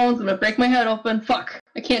my bones, I'm gonna break my head open, fuck,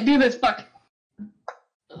 I can't do this, fuck.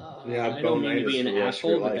 Yeah, I don't mean to be an bonitis for the rest of your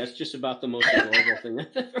asshole, but life. that's just about the most adorable thing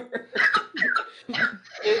I've ever heard.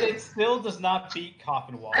 It still does not beat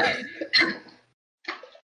coffin water.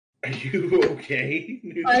 Are you okay?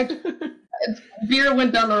 Beer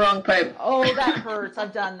went down the wrong pipe. Oh, that hurts.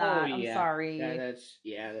 I've done that. Oh, I'm yeah. sorry.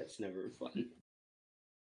 That's never fun.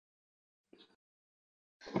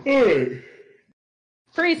 Alright.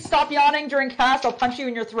 Priest, stop yawning during cast. I'll punch you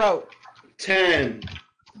in your throat. 10.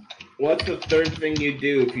 What's the third thing you'd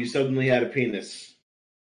do if you suddenly had a penis?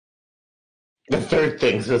 The third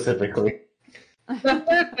thing specifically. The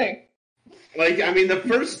third thing. Like, I mean, the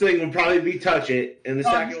first thing would probably be touch it, and the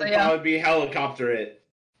second Obviously, would yeah. probably be helicopter it.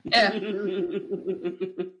 Yeah.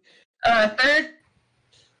 Third,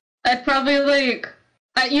 I'd probably like,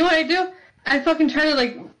 you know what I do? I fucking try to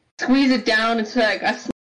like squeeze it down into like a.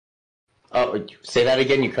 Oh, say that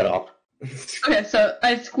again. You cut off. Okay, so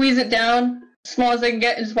I squeeze it down as small as I can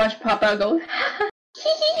get and just watch it pop out. Go.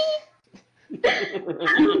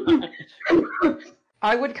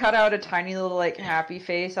 I would cut out a tiny little like happy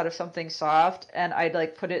face out of something soft, and I'd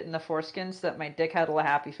like put it in the foreskin so that my dick had a little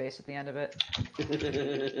happy face at the end of it.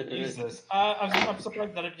 Jesus. I'm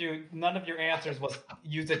surprised none of your answers was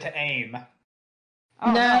use it to aim. Oh,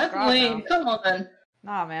 Nah, no, that's God, lame. no. Come on.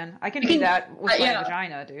 Nah, man. I can do that with my yeah.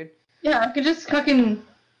 vagina, dude. Yeah, I could just fucking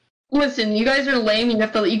listen. You guys are lame. You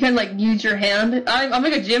can like use your hand. I'm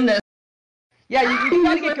like a gymnast. Yeah, you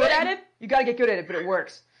gotta get good at it. You gotta get good at it, but it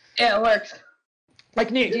works. Yeah, it works. Like,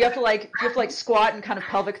 Newt, do you have to like squat and kind of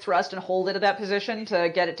pelvic thrust and hold it at that position to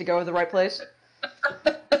get it to go to the right place? I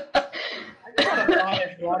thought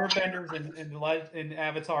waterbenders in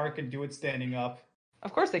Avatar can do it standing up.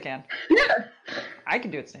 Of course they can. Yeah. I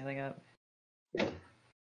can do it standing up.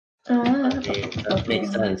 That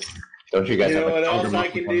makes sense. Don't you guys You have know a what else counter I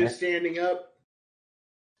motion can on do that? standing up?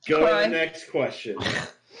 Go to Cry. the next question.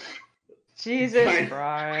 Jesus Fine.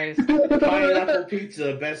 Christ. Pineapple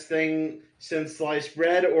pizza, best thing since sliced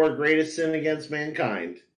bread or greatest sin against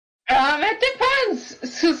mankind? It depends.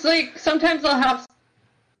 It's just like sometimes I'll have,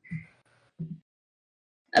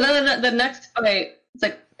 and then the next fight, it's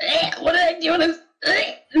like, what did I do? This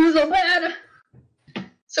is so bad.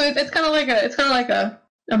 So it's kind of like a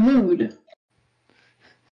mood.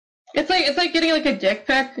 It's like getting like a dick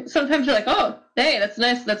pic. Sometimes you're like, oh, hey, that's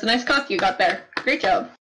a nice cock you got there. Great job.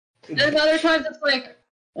 And then other times it's like,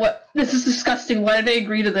 what? This is disgusting. Why did I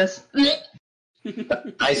agree to this?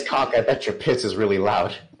 Nice cock. I bet your piss is really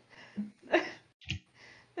loud.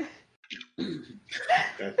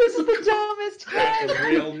 This is the dumbest That's thing. a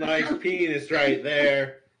real nice penis right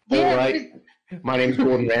there. Yeah, All right. My name's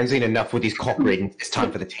Gordon Ramsay, and enough with these cock ratings. It's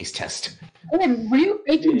time for the taste test. Man, were you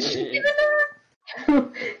baking chicken in there?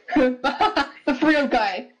 The real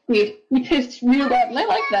guy. Dude, you tastes real bad, and I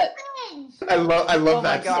like that. I love Oh my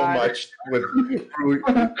that so God. much with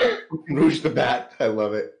Rouge the Bat. I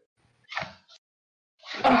love it.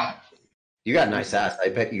 You got a nice ass. I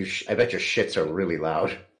bet your shits are really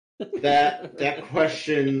loud. That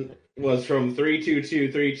question was from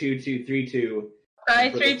 322-32232. Hi,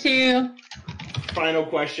 3-2. Final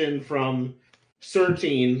question from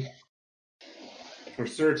Certine. Or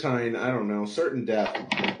Certine, I don't know. Certain Death.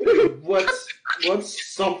 What's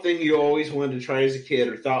something you always wanted to try as a kid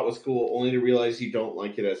or thought was cool, only to realize you don't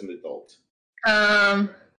like it as an adult?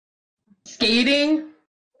 Skating.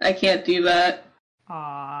 I can't do that.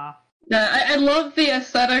 Aww. I love the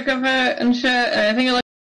aesthetic of it and shit, and I think I like,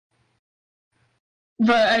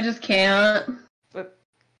 but I just can't. But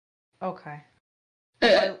okay.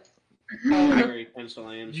 I'm very pencil.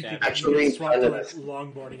 I am You sad. could Actually, swap to kind like of-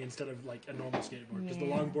 longboarding instead of like a normal skateboard because the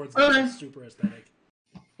Yeah. longboard's Okay. super aesthetic.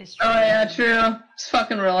 It's Oh true. yeah, true. It's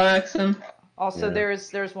fucking relaxing. Also, Yeah.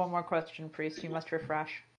 there's one more question, Priest. You must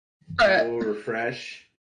refresh. Alright. Oh, refresh.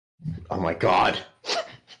 Oh my god.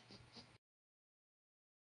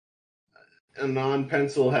 Anon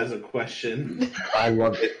Pencil has a question. I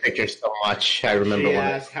love this picture so much. I remember She when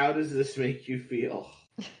asked, "How does this make you feel?"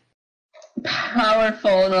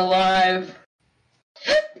 Powerful and alive.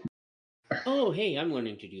 Oh, hey, I'm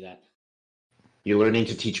learning to do that. you're learning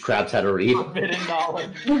to teach crabs how to read. Forbidden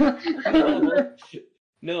knowledge.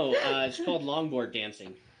 No, it's called longboard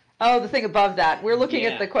dancing. Oh, the thing above that. We're looking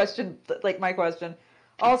at Yeah. the question, like my question.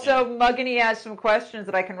 Also, Muggany has some questions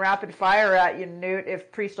that I can rapid fire at you, Newt,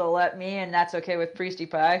 if Priest will let me, and that's okay with Priesty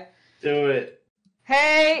Pie. Do it.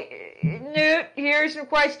 Hey, Newt, here's some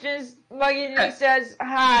questions. Muggany says,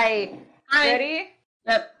 hi. Hi. Ready?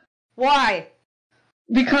 Yep. Why?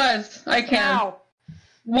 Because I can. How?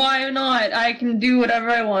 Why not? I can do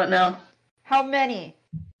whatever I want now. How many?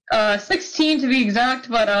 16 to be exact,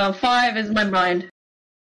 but 5 is my mind.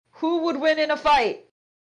 Who would win in a fight?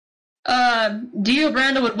 Dio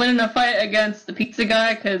Brando would win in a fight against the pizza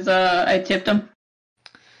guy because I tipped him.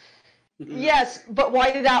 Yes, but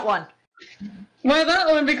why that one? Why that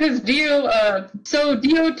one? Because Dio,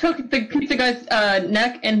 Dio took the pizza guy's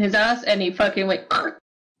neck and his ass and he fucking went.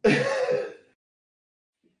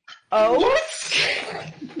 Oh?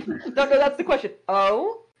 No, that's the question.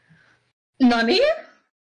 Oh? Nani?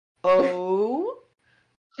 Oh?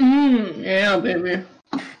 Yeah, baby.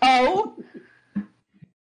 Oh?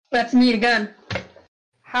 That's me again.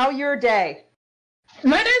 How your day?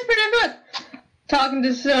 My day's pretty good. Talking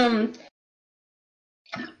to some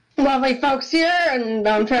lovely folks here, and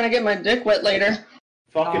I'm trying to get my dick wet later.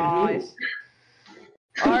 Fucking Nice.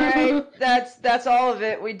 All right, that's all of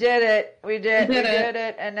it. We did it. We did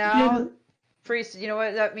it. And now, Priest, you know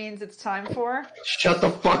what that means? It's time for. Shut the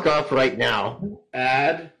fuck up right now.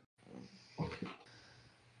 Ad.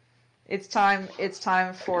 It's time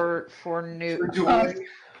for Newt.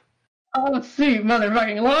 Oh, see,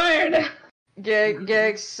 motherfucking Lord! Get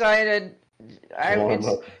excited.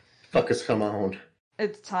 Fuckers, come on.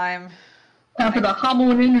 It's time. Time for the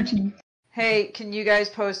hormone energy. Hey, can you guys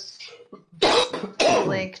post the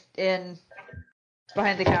link in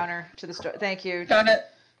behind the counter to the store? Thank you. Got it.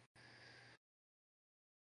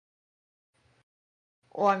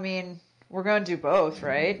 Well, I mean, we're gonna do both,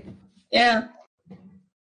 right? Yeah.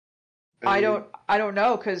 I don't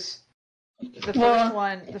know, because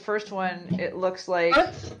the first one, it looks like.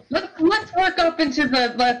 Let's work up into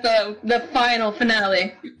the final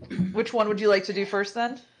finale. Which one would you like to do first,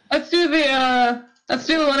 then? Let's do the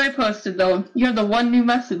one I posted though. You have the one new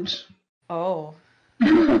message. Oh.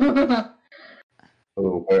 Oh,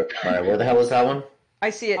 where the hell is that one? I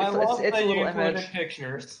see it. I love It's that a you little included image.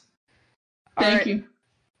 pictures. Thank you.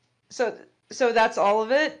 So that's all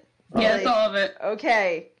of it? Yeah, that's all of it.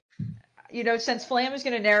 Okay. You know, since Flam is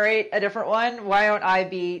going to narrate a different one, why don't I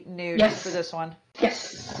be Newt for this one?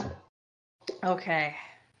 Yes. Okay.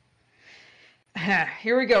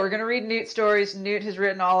 Here we go. We're going to read Newt stories. Newt has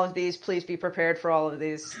written all of these. Please be prepared for all of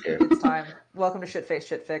these. It's time. Welcome to Shitface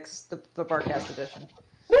Shitfix, the Barcast edition.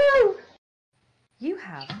 Woo! You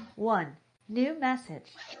have one new message.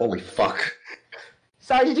 Holy fuck.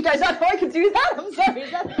 Sorry, did you guys not know I could do that? I'm sorry. Is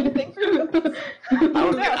that a new thing for you?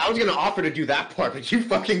 I was gonna offer to do that part, but you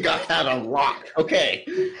fucking got that on lock. Okay.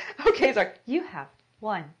 Okay, sorry. You have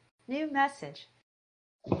one new message.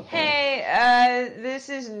 Hey, this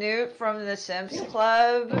is Newt from the Simps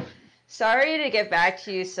Club. Sorry to get back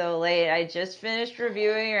to you so late. I just finished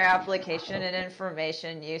reviewing your application and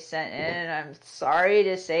information you sent in, and I'm sorry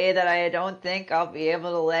to say that I don't think I'll be able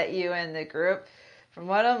to let you in the group. From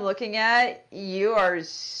what I'm looking at, you are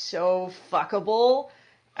so fuckable.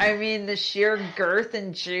 I mean, the sheer girth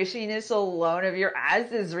and juiciness alone of your ass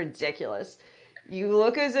is ridiculous. You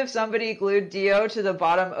look as if somebody glued Dio to the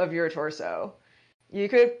bottom of your torso. You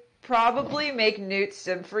could probably make Newt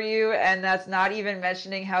simp for you, and that's not even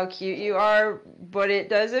mentioning how cute you are, but it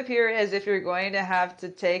does appear as if you're going to have to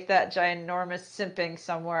take that ginormous simping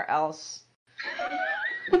somewhere else.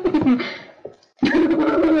 How'd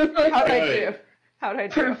I do? How'd I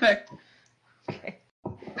do? Perfect. Okay.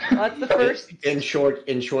 Well, that's the first. In short,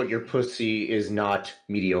 your pussy is not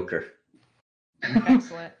mediocre.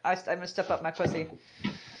 Excellent. I'm gonna step up my pussy.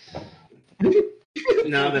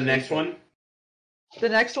 Now the next one. The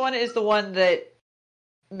next one is the one that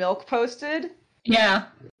Milk posted. Yeah.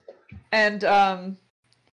 And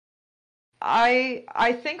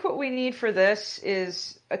I think what we need for this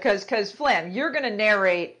is because Flam, you're gonna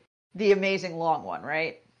narrate the amazing long one,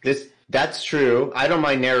 right? This That's true. I don't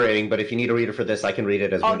mind narrating, but if you need a reader for this, I can read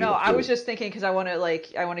it as Oh Winnie no, the I Pooh. was just thinking because I want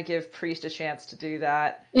to give Priest a chance to do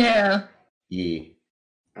that. Yeah. Yee.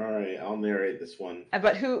 All right, I'll narrate this one.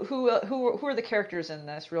 But who are the characters in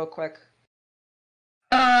this, real quick?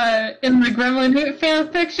 In the Gremlin Newt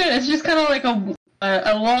fan fiction, it's just kind of like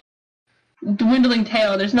a long, dwindling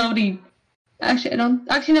tale. There's nobody. Actually, no.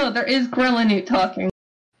 There is Gremlin Newt talking.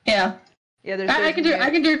 Yeah. Yeah, I can do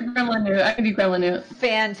Gremlin Newt. I can do Gremlin Newt.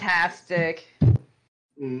 Fantastic.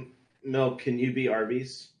 Milk, can you be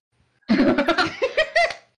Arby's?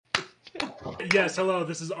 Yes, hello,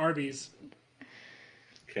 this is Arby's.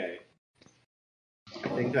 Okay. I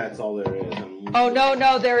think that's all there is. Oh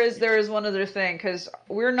no, there is one other thing because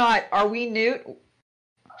we're not. Are we Newt?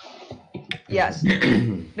 Yes.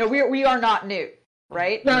 No, we are not Newt,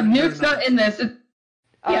 right? No, Newt's not in this.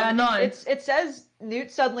 Yeah, no. It says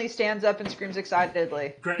Newt suddenly stands up and screams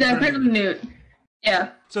excitedly. Gremlin Newt.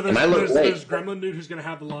 Yeah. So there's Gremlin Newt who's going to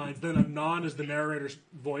have the lines, then Anon is the narrator's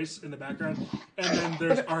voice in the background, and then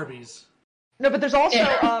there's Arby's. No, but there's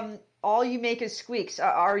also all you make is squeaks.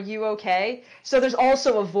 Are you okay? So there's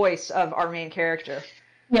also a voice of our main character.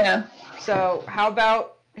 Yeah. So how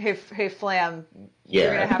about hey Flam? Yeah.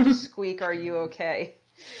 You're gonna have to squeak. Are you okay?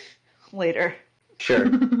 Later. Sure.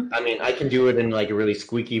 I mean, I can do it in like a really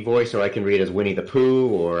squeaky voice, or I can read as Winnie the Pooh,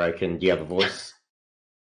 or I can. Do you have a voice?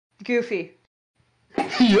 Goofy.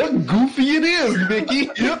 Yeah, Goofy it is, Mickey.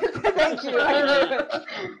 Yep. Thank you.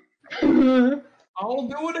 I'll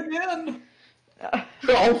do it again.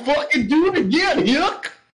 I'll fucking do it again, yuck.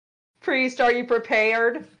 Priest, are you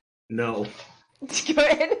prepared? No.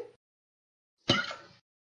 Good.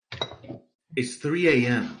 It's 3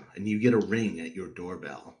 a.m. and you get a ring at your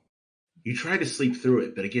doorbell. You try to sleep through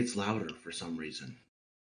it, but it gets louder for some reason.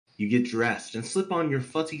 You get dressed and slip on your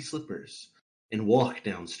fuzzy slippers and walk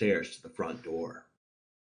downstairs to the front door.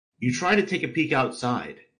 You try to take a peek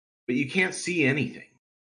outside, but you can't see anything.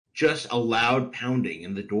 Just a loud pounding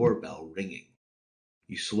and the doorbell ringing.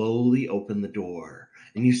 You slowly open the door,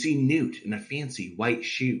 and you see Newt in a fancy white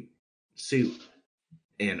suit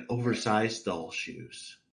and oversized doll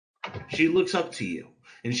shoes. She looks up to you,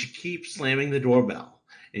 and she keeps slamming the doorbell,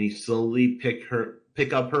 and you slowly pick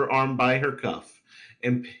up her arm by her cuff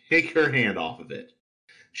and pick her hand off of it.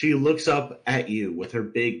 She looks up at you with her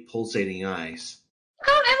big pulsating eyes.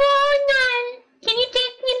 Oh, everyone, can you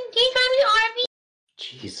drive me to Arby's?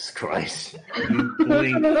 Jesus Christ. You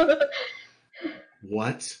blink.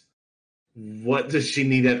 What? What does she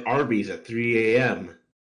need at Arby's at 3 a.m.?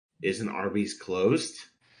 Isn't Arby's closed?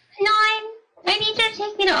 No, I need you to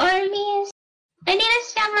take me to Arby's. I need a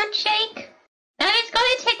sandwich shake. I was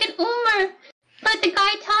going to take an Uber, but the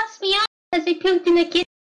guy tossed me out because I puked in the kitchen.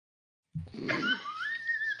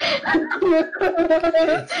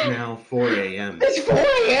 It's now 4 a.m. It's 4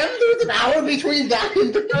 a.m.? There's an hour between that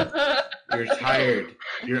and... You're tired.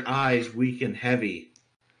 Your eyes weak and heavy.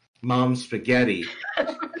 Mom's spaghetti.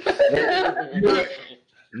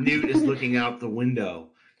 Newt is looking out the window.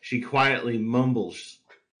 She quietly mumbles.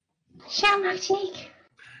 Sandwich shake.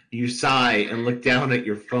 You sigh and look down at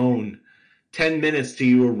your phone. 10 minutes till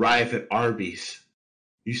you arrive at Arby's.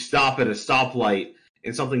 You stop at a stoplight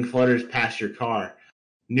and something flutters past your car.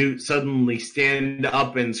 Newt suddenly stands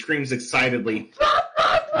up and screams excitedly.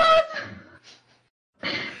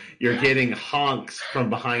 You're getting honks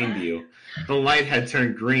from behind you. The light had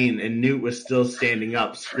turned green and Newt was still standing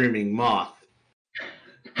up, screaming moth.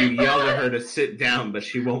 You yell at her to sit down, but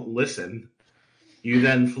she won't listen. You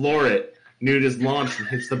then floor it. Newt is launched and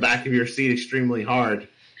hits the back of your seat extremely hard.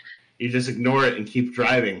 You just ignore it and keep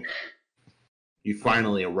driving. You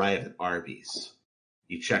finally arrive at Arby's.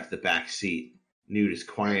 You check the back seat. Newt is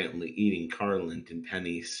quietly eating Carlin and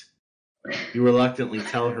pennies. You reluctantly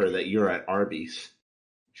tell her that you're at Arby's.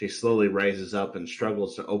 She slowly rises up and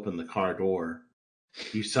struggles to open the car door.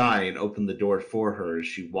 You sigh and open the door for her as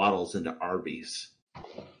she waddles into Arby's.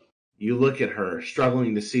 You look at her,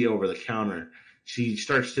 struggling to see over the counter. She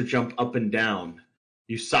starts to jump up and down.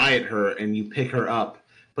 You sigh at her and you pick her up,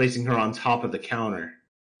 placing her on top of the counter.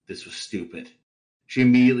 This was stupid. She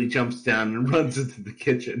immediately jumps down and runs into the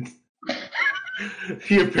kitchen.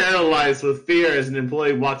 You're paralyzed with fear as an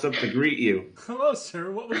employee walks up to greet you. Hello, sir.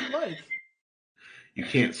 What was it like? You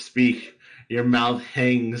can't speak. Your mouth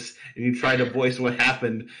hangs, and you try to voice what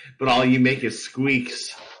happened, but all you make is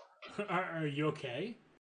squeaks. Are you okay?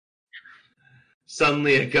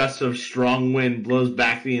 Suddenly, a gust of strong wind blows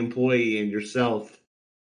back the employee and yourself.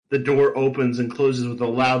 The door opens and closes with a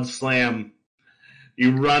loud slam.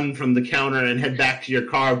 You run from the counter and head back to your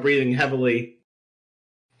car, breathing heavily.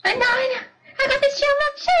 Anon, I got the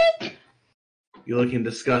sandwich shake. You look in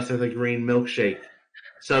disgust at the green milkshake.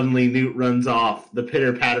 Suddenly, Newt runs off. The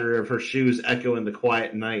pitter-patter of her shoes echo in the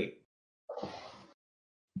quiet night.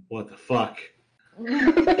 What the fuck?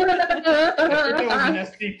 It was an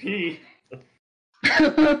SCP.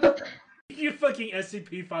 You fucking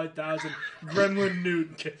SCP-5000, Gremlin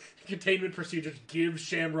Newt, containment procedures, give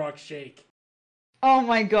Shamrock shake. Oh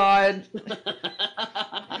my god.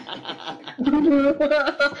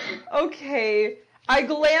 Okay. I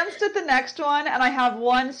glanced at the next one, and I have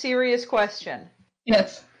one serious question.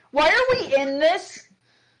 Yes. Why are we in this?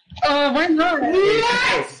 Why not?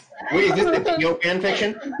 Yes! Wait, is this the Dio fan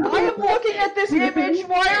fiction? I am looking at this image.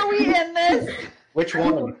 Why are we in this? Which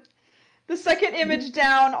one? The second image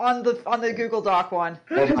down on the Google Doc one.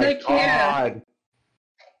 Oh my I care. god.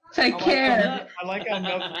 I care. I like how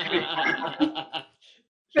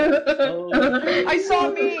I saw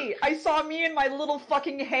me and my little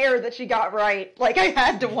fucking hair that she got right. Like, I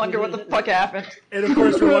had to wonder what the fuck happened. And of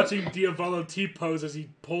course, we're watching Diavolo T-pose as he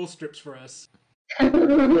pole strips for us. Can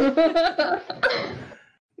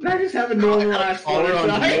I just have a normal ass Collar on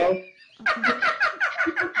Dio?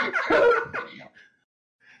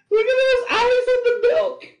 Look at those eyes in the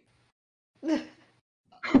milk!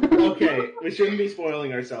 Okay, we shouldn't be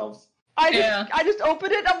spoiling ourselves. I just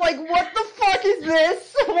opened it. I'm like, what the fuck is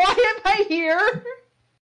this? Why am I here?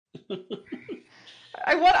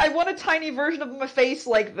 I want a tiny version of my face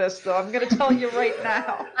like this, though. I'm gonna tell you right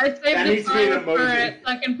now. I That saved the needs to be an file for emoji. it.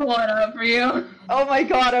 I can pull it up for you. Oh my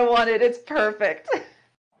god, I want it. It's perfect.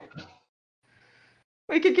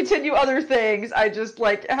 We could continue other things. I just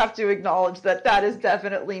have to acknowledge that is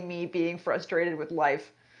definitely me being frustrated with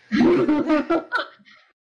life. T-pose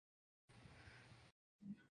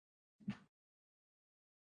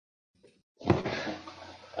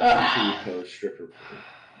stripper.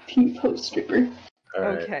 T-pose stripper.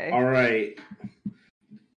 Alright. Okay. Alright.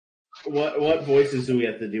 What voices do we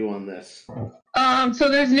have to do on this? So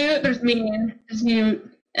there's Newt, there's me, there's Newt,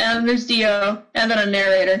 and there's Dio, and then a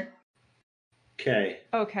narrator. Okay.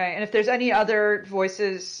 Okay, and if there's any other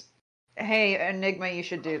voices, hey, Enigma, you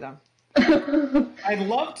should do them. I'd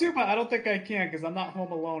love to, but I don't think I can because I'm not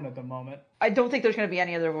home alone at the moment. I don't think there's going to be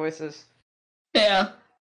any other voices. Yeah.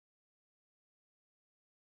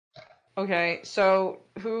 Okay, so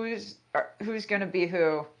who's going to be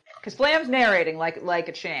who? Because Flam's narrating like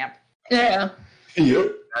a champ. Yeah.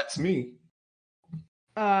 Yep, that's me.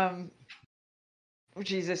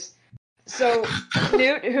 Jesus. So,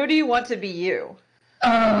 Newt, who do you want to be you?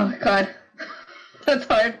 Oh, God. That's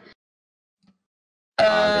hard.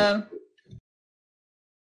 I'm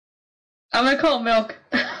gonna call it Milk.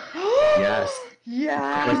 Yes.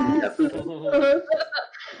 Yes!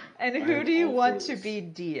 And who do you want to be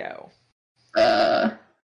Dio?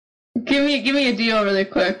 Give me a Dio really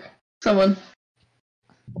quick. Someone.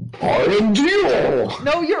 I'm Dio!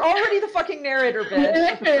 No, you're already the fucking narrator,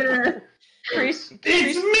 bitch. Priest.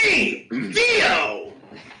 It's me, Dio.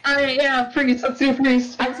 Yeah, Priest. Let's do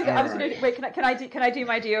Priest. I was gonna wait. Can I do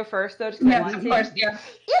my Dio first though? Just 'cause I Yeah, want of to? course. Yeah. It's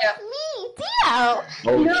me, Dio.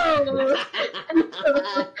 Oh,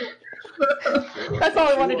 No. That's all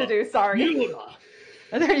I wanted to do. Sorry.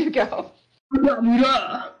 There you go.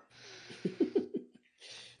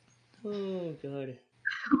 Oh, God.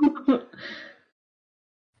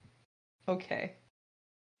 Okay.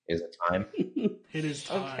 is it time? It is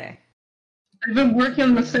time. Okay. I've been working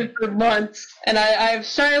on this thing for months, and I've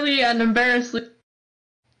shyly and embarrassedly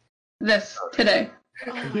this today.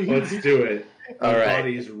 Let's do it. All My right.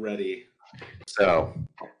 body's ready. So,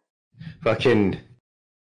 fucking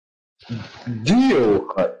Dio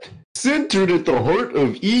Hut, centered at the heart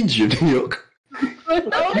of Egypt.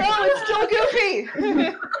 Oh no, it's still Goofy!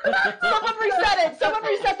 Someone reset it! Someone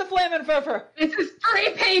reset the Flammenwerfer! This is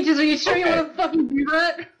 3 pages. Are you sure you want to fucking do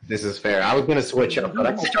that? This is fair. I was gonna switch up, but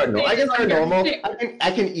I can start normal. I can start normal.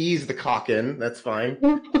 I can ease the cock in. That's fine.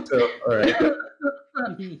 So, all right.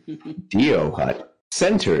 Dio Hut,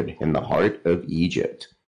 centered in the heart of Egypt.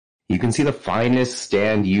 You can see the finest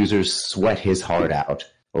stand users sweat his heart out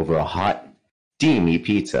over a hot, steamy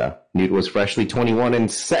pizza. Newt was freshly 21 and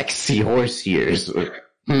sexy horse years.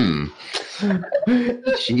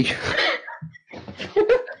 She...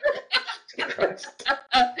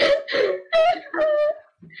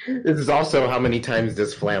 This is also how many times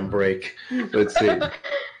does Flam break. Let's see.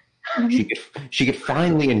 She could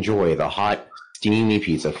finally enjoy the hot, steamy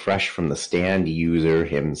pizza fresh from the stand user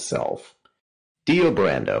himself. Dio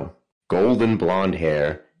Brando, golden blonde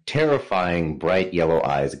hair, terrifying bright yellow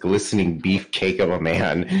eyes, glistening beefcake of a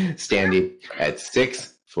man, standing at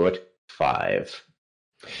 6'5".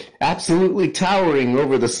 Absolutely towering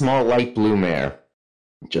over the small light blue mare.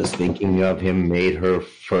 Just thinking of him made her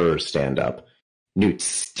fur stand up. Newt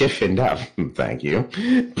stiffened up, thank you,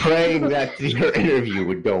 praying that her interview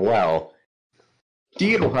would go well.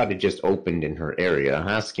 Dio had just opened in her area,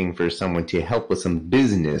 asking for someone to help with some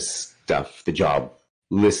business stuff. The job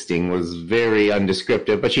listing was very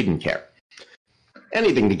undescriptive, but she didn't care.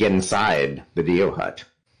 Anything to get inside the Dio hut.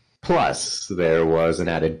 Plus, there was an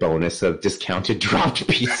added bonus of discounted dropped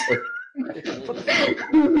pizza.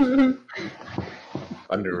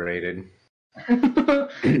 Underrated.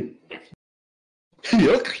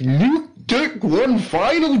 Yuck, Newt took one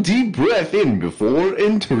final deep breath in before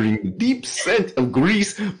entering the deep scent of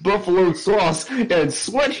grease, buffalo sauce, and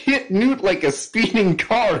sweat hit Newt like a speeding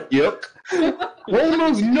car, yuck.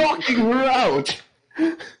 Almost knocking her out.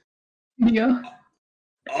 Yeah.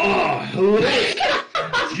 Oh, look!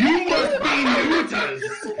 You must be Nootaz!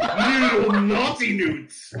 You naughty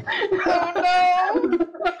Newts! Oh no!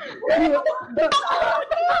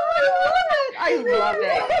 I love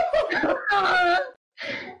The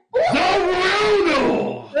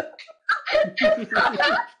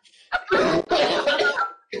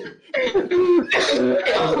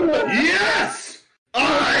Yes!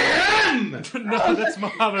 I am! No, that's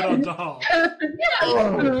Mohammed Al-Dal.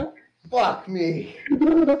 Oh, fuck me.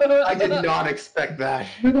 I did not expect that.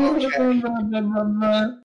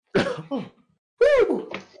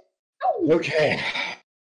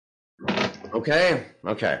 Okay.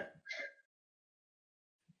 Okay.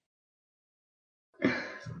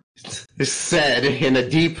 Said in a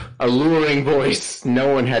deep, alluring voice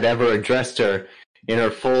no one had ever addressed her, and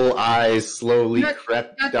her full eyes slowly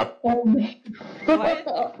crept up. What?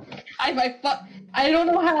 I don't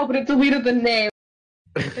know how, but it deleted the name.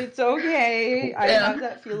 It's okay. I have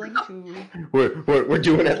that feeling too. We're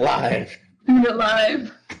doing it live. Doing it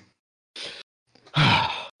live.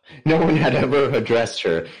 No one had ever addressed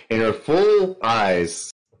her, and her full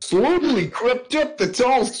eyes slowly crept up the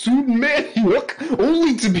tall suit man look,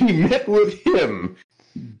 only to be met with him.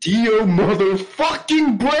 Dio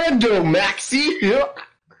motherfucking Brando, Maxie!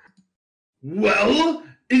 Well,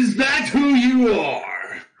 is that who you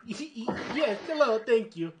are? Yes, hello,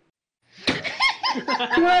 thank you.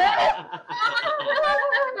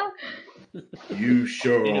 You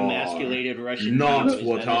sure An are emasculated Russian not hero, is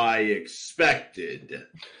what that it? I expected.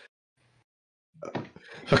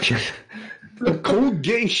 Okay. The cold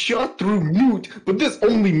gaze shot through Newt, but this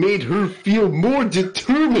only made her feel more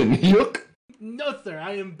determined, yuck! No, sir,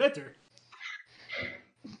 I am better.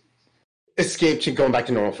 Escaped, going back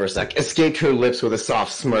to normal for a sec, escaped her lips with a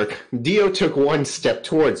soft smirk. Dio took one step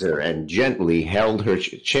towards her and gently held her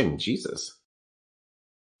chin. Jesus.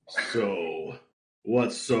 So,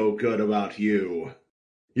 what's so good about you?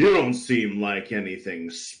 You don't seem like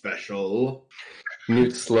anything special.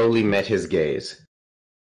 Newt slowly met his gaze.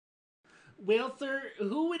 Well, sir,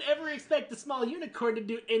 who would ever expect a small unicorn to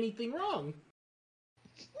do anything wrong?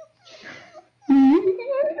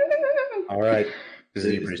 Alright. This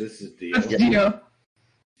is Dio. That's Dio.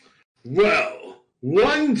 Well,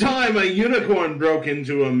 one time a unicorn broke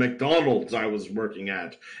into a McDonald's I was working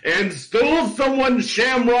at and stole someone's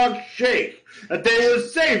Shamrock Shake that they were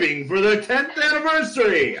saving for their 10th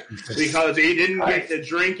anniversary because he didn't get to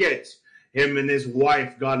drink it. Him and his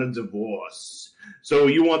wife got a divorce. So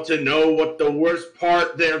you want to know what the worst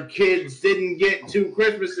part their kids didn't get 2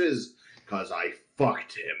 Christmases? Because I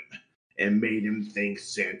fucked him and made him think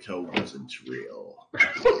Santa wasn't real.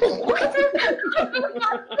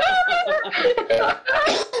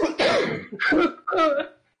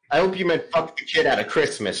 I hope you meant fuck the kid out of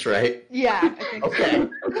Christmas, right? Yeah, I think Okay.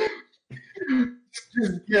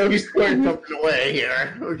 You squared something away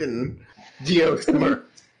here. Fucking Dio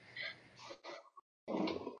smirked.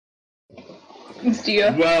 It's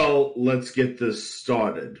Dio. Well, let's get this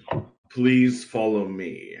started. Please follow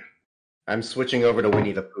me. I'm switching over to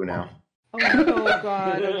Winnie the Pooh now. Oh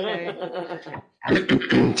god, okay.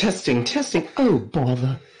 Testing. Oh,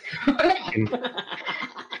 bother.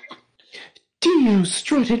 Dio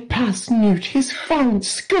strutted past Newt, his fine,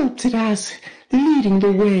 sculpted ass leading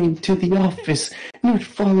the way to the office. Newt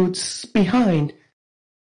followed behind.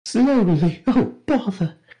 Slowly. Oh,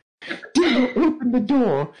 bother. Dio opened the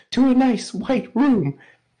door to a nice white room.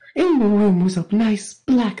 In the room was a nice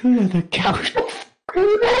black leather couch. Oh,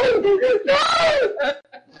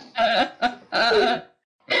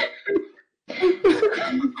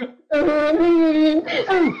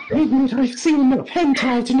 Idiot, I've seen enough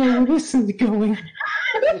hentai to know where this is going.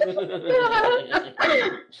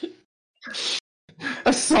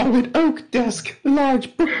 A solid oak desk,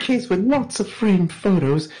 large bookcase with lots of framed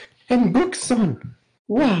photos, and books on.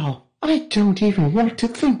 Wow, I don't even want to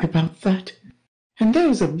think about that. And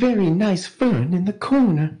there's a very nice fern in the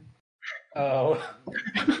corner. Oh.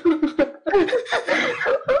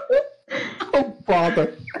 Oh,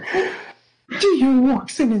 bother. Dio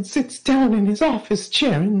walks in and sits down in his office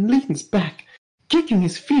chair and leans back, kicking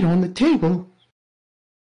his feet on the table.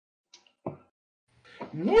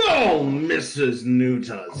 Well, Mrs.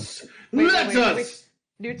 Nootaz, let us...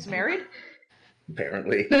 Newt's married?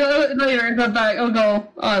 Apparently. Later, go back. I'll go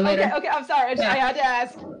on later. Okay, I'm sorry. I had to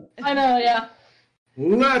ask. I know, yeah.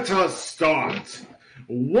 Let us start.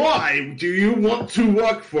 Why do you want to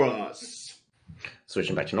work for us?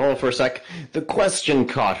 Switching back to normal for a sec, the question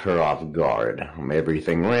caught her off guard.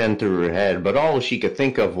 Everything ran through her head, but all she could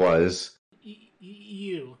think of was...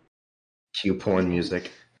 You. Cue porn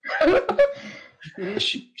music.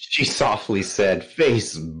 She softly said,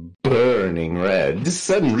 face burning red. This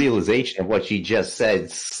sudden realization of what she just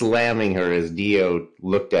said slamming her as Dio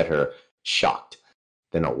looked at her, shocked.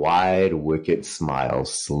 Then a wide, wicked smile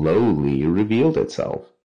slowly revealed itself.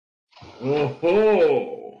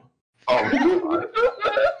 Oh-ho! Oh,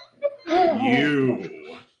 God.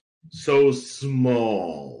 You, so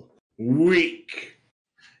small, weak.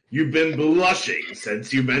 You've been blushing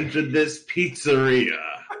since you've entered this pizzeria.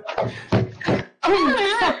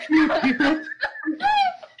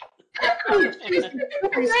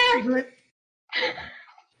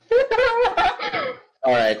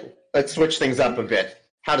 All right, let's switch things up a bit.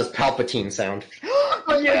 How does Palpatine sound?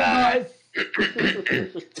 Yes.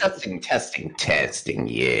 Testing,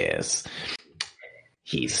 yes.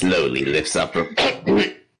 He slowly lifts up her...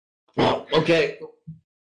 Oh, okay.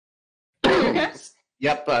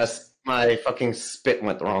 Yep, my fucking spit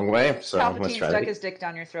went the wrong way, so let's Palpatine try stuck it. his dick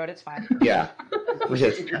down your throat. It's fine. Yeah.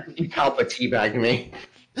 Palpa teabagged me.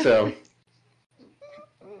 So...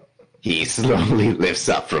 He slowly lifts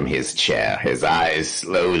up from his chair. His eyes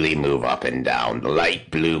slowly move up and down the light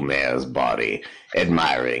blue mare's body,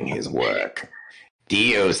 admiring his work.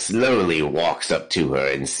 Dio slowly walks up to her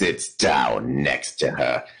and sits down next to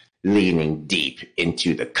her, leaning deep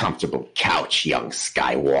into the comfortable couch, young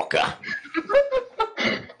Skywalker.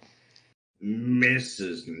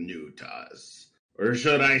 Mrs. Nootaz. Or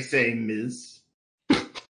should I say Ms.?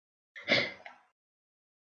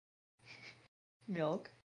 Milk.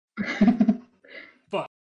 Fuck.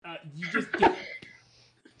 You just get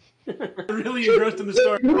really engrossed in the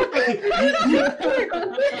story.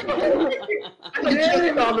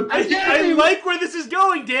 I like where this is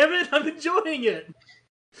going, damn it! I'm enjoying it.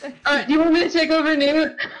 Alright, do you want me to take over,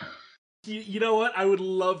 Newt? You know what? I would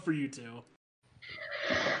love for you to.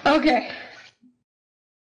 Okay.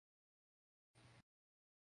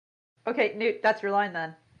 Okay, Newt, that's your line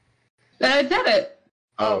then. I did it.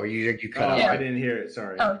 Oh, you cut out. I didn't hear it,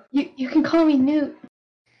 sorry. Oh, you can call me Newt.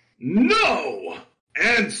 No!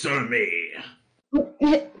 Answer me!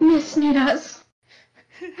 Miss Nootaz.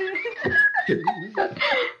 I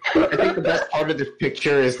think the best part of this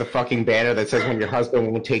picture is the fucking banner that says when your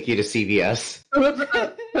husband won't take you to CVS.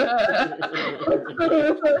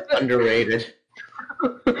 Underrated.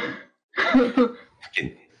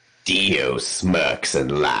 Dio smirks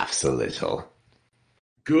and laughs a little.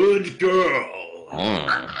 Good girl.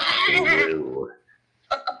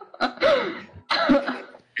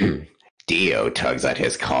 Dio tugs at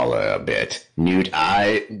his collar a bit. Newt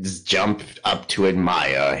eyes jump up to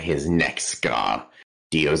admire his neck scar.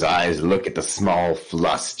 Dio's eyes look at the small,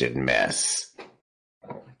 flustered mess.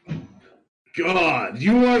 God,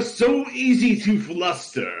 you are so easy to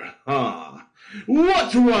fluster, huh?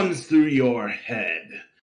 What runs through your head?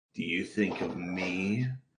 Do you think of me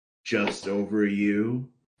just over you?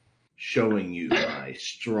 Showing you my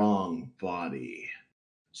strong body.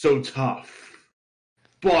 So tough.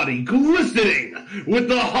 Body glistening with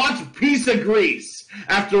the hot piece of grease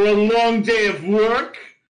after a long day of work?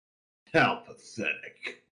 How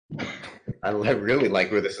pathetic. I really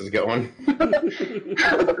like where this is going.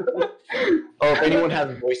 Oh, if anyone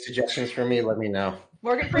has voice suggestions for me, let me know.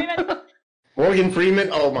 Morgan Freeman? Morgan Freeman?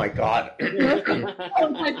 Oh my god. Oh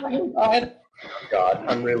my god. God,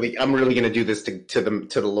 I'm really gonna do this to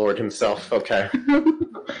the Lord himself. Okay.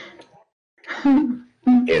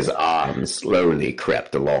 His arm slowly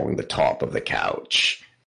crept along the top of the couch,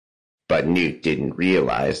 but Newt didn't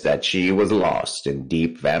realize that she was lost in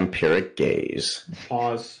deep vampiric gaze.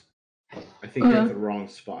 Pause. I think you're at the wrong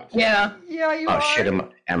spot. Yeah. Yeah, you Oh are. shit!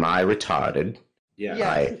 Am I retarded? Yeah.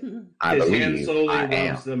 Yes. I His believe hand slowly I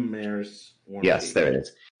rubs am. the mare's warm Yes, cheek. there it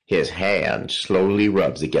is. His hand slowly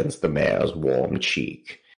rubs against the mare's warm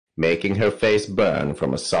cheek, making her face burn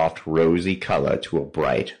from a soft rosy color to a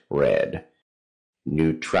bright red.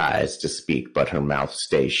 Newt tries to speak, but her mouth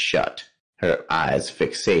stays shut, her eyes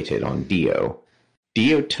fixated on Dio.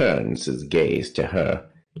 Dio turns his gaze to her,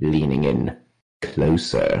 leaning in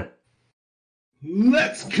closer.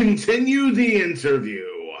 let's continue the interview.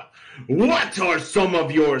 What are some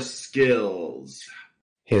of your skills?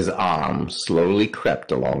 His arm slowly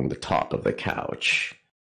crept along the top of the couch,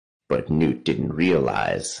 but Newt didn't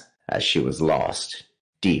realize, as she was lost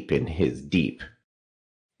deep in his deep.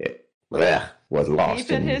 Was lost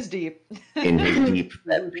Deep in his deep. In his deep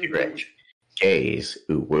vampiric gaze.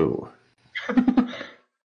 Ooh woo.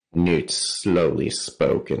 Newt slowly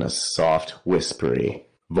spoke in a soft, whispery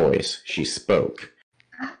voice. She spoke.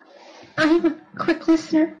 I'm a quick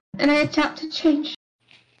listener, and I adapt to change.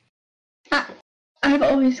 I've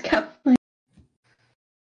always kept my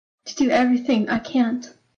to do everything I can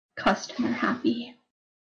to customer happy.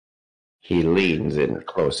 He leans in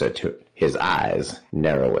closer to his eyes,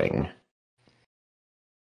 narrowing.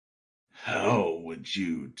 How would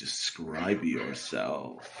you describe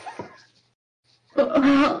yourself?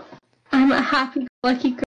 Well, I'm a happy,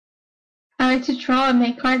 lucky girl. I like to draw and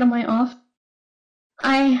make art on my off.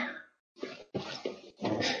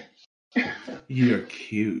 You're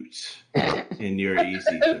cute, and you're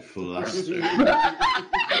easy to fluster.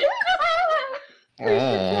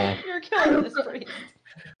 You're killing this priest.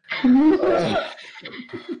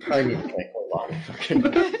 I need to hold on.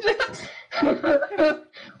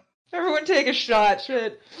 Everyone take a shot.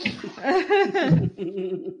 Shit. Hand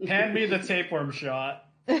me the tapeworm shot.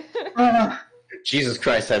 Jesus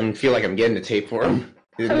Christ, I feel like I'm getting the tapeworm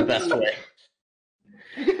in the best way.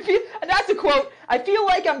 And that's a quote. I feel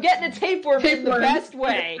like I'm getting a tapeworm in the best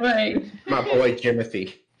way. Right. My boy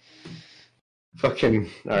Jimothy. Fucking,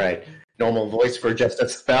 alright. Normal voice for just a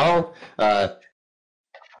spell.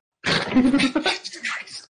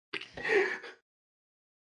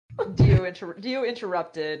 Dio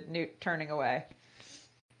interrupted Newt turning away.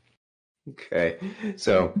 Okay,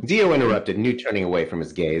 so Dio interrupted, Newt turning away from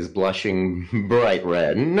his gaze, blushing bright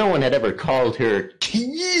red. No one had ever called her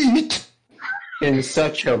cute in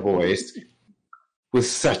such a voice, with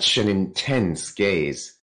such an intense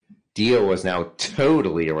gaze. Dio was now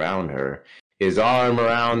totally around her, his arm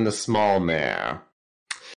around the small mare.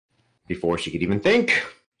 Before she could even think,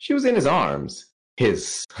 she was in his arms.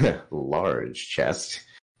 His large chest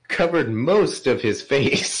covered most of his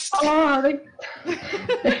face. Oh,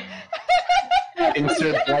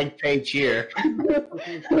 Insert blank page here.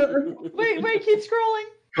 Wait, keep scrolling.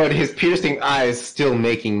 But his piercing eyes still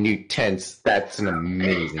making Newt tense. That's an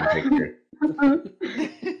amazing picture.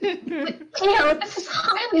 Dio, this is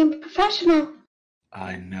highly unprofessional.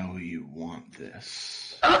 I know you want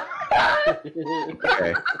this.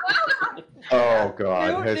 Okay. Oh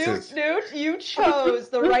God, Newt, you chose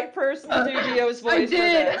the right person to do Dio's voice for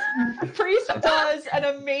this. Priest does an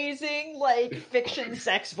amazing, fiction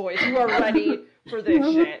sex voice. You are ready for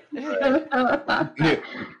this shit.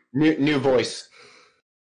 New voice.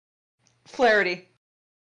 Flaherty.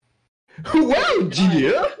 Well,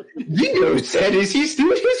 dear, Dio said as he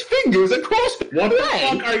slid his fingers across the What the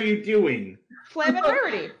fuck are you doing? Flam and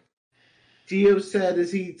Rarity. Dio said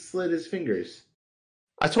as he slid his fingers.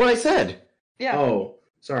 That's what I said. Yeah. Oh,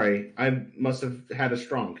 sorry. I must have had a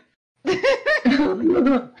strong.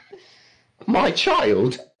 My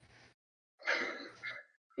child.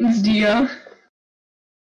 It's Dio.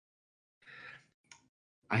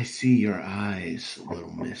 I see your eyes,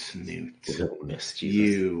 little Miss Newt. Little Miss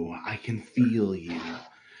Jesus. I can feel you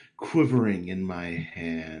quivering in my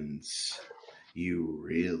hands. You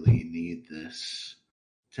really need this,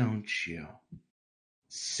 don't you?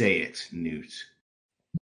 Say it, Newt.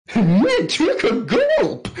 Newt took a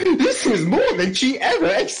gulp. This was more than she ever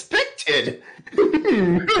expected.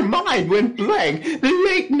 Her mind went blank. The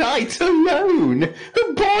late nights alone.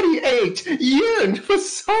 Her body ached, yearned for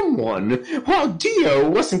someone. While Dio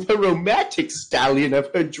wasn't the romantic stallion of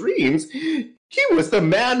her dreams, he was the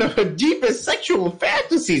man of her deepest sexual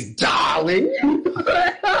fantasies, darling.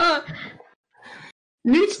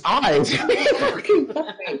 Newt's eyes.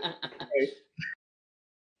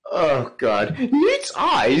 Oh, God. Newt's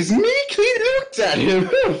eyes meekly looked at him,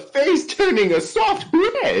 her face turning a soft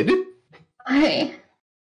red. I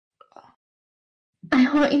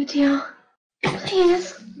want you, Dio.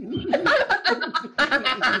 Please.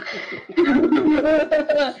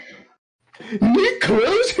 Nick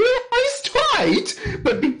closed her eyes tight,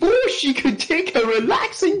 but before she could take a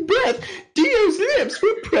relaxing breath, Dio's lips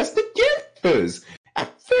were pressed against hers.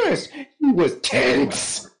 At first, he was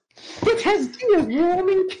tense. But as Dio's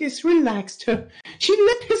warming kiss relaxed her, she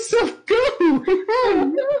let herself go.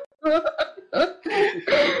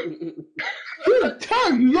 Her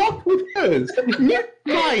tongue locked with hers, Nick's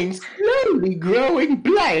mind slowly growing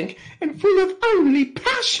blank and full of only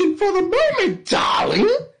passion for the moment, darling.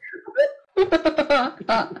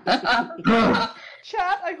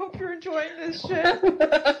 Chat, I hope you're enjoying this shit.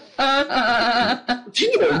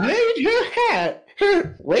 Dio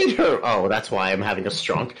laid her. Oh, that's why I'm having a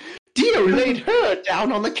stroke. Dio laid her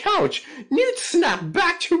down on the couch. Newt snapped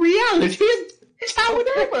back to reality. It's how it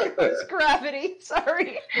ever. It's gravity.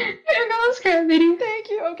 Sorry. Here goes gravity. Thank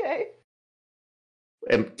you. Okay.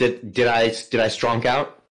 Did I strunk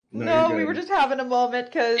out? No, we were just having a moment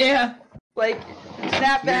because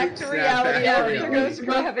snap back to reality. There goes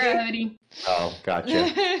gravity. Oh,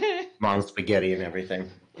 gotcha. Mom's spaghetti and everything.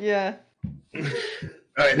 Yeah. All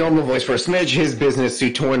right, normal voice for a smidge. His business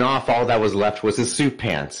suit torn off. All that was left was his suit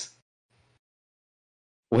pants.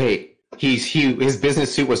 Wait, his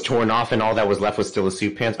business suit was torn off, and all that was left was still his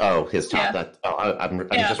suit pants. Oh, his top. Yeah. I'm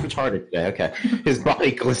just retarded today. Okay, his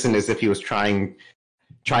body glistened as if he was trying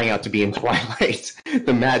out to be in Twilight.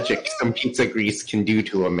 The magic some pizza grease can do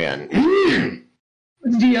to a man.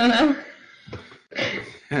 What's Dio now?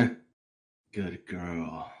 Good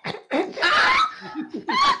girl. You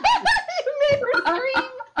made her scream.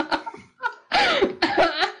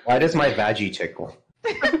 Why does my vaggie tickle?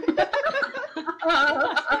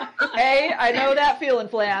 Hey, I know that feeling,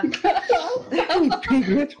 Flan. Oh,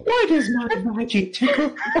 Piglet, why does my vaggie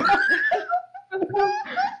tickle?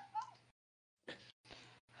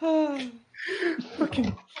 Fucking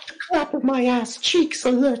the clap of my ass cheeks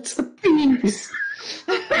alerts the bees.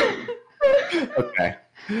 Okay.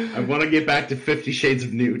 I want to get back to 50 Shades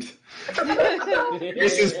of Newt.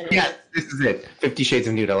 This is it. 50 Shades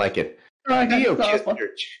of Newt, I like it. Oh,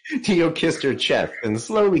 Dio kissed her chest and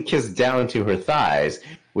slowly kissed down to her thighs,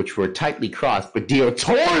 which were tightly crossed, but Dio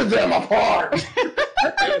tore them apart!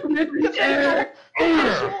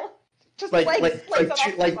 Just like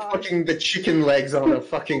legs fucking the chicken legs on a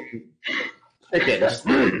fucking chicken. Just,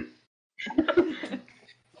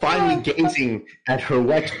 finally gazing at her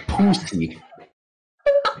wet pussy.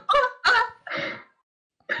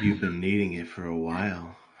 You've been needing it for a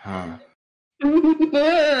while, huh?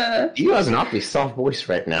 Dio has an awfully soft voice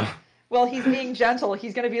right now. Well, he's being gentle.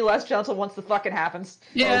 He's going to be less gentle once the fucking happens.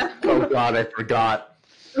 Yeah. Oh God, I forgot.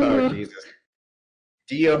 Oh Jesus.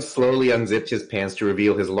 Dio slowly unzipped his pants to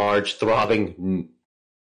reveal his large, throbbing,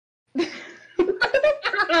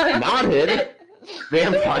 knotted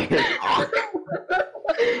vampire cock.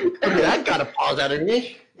 Okay, that got a pause out of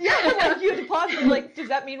me. Yeah, like you have to pause and be like, does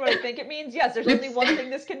that mean what I think it means? Yes, there's only one thing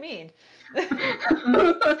this can mean.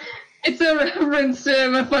 It's a reference to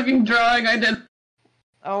my fucking drawing I did.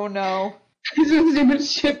 Oh no. It's a stupid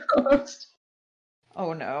shit post.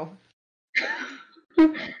 Oh no.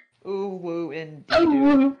 Ooh woo indeed.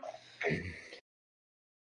 Oh.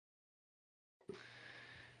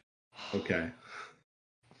 Okay.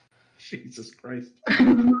 Jesus Christ.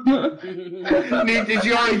 Oh, Nate, did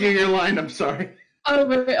you already do your line? I'm sorry.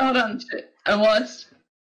 wait, hold on. Shit. I lost.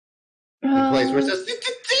 The place where it says,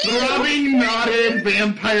 Throbbing, knotted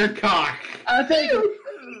vampire cock. Thank you.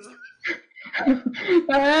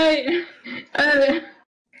 Alright.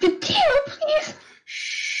 The tail, please.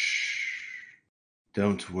 Shh.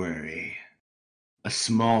 Don't worry. A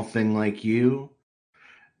small thing like you,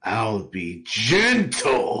 I'll be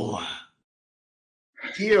gentle.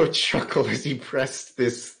 Dio chuckled as he pressed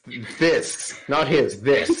this, not his,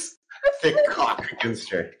 this thick cock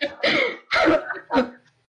against her.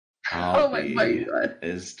 I'll my be God.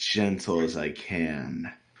 as gentle as I can.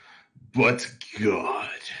 But God,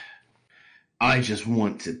 I just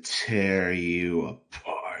want to tear you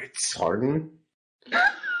apart. Pardon?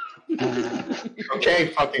 Okay,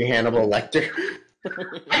 fucking Hannibal Lecter.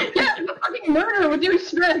 Yeah, fucking murder. What do you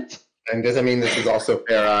expect? And does that mean this is also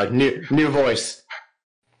fair? New voice.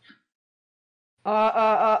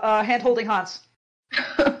 Hand holding Hans.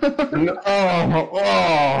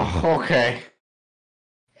 Okay.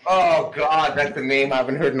 Oh God, that's a name I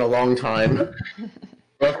haven't heard in a long time.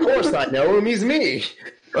 Of course I know him, he's me.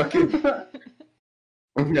 Fucking...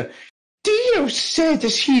 Dio said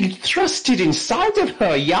that he thrusted inside of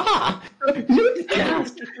her, yeah.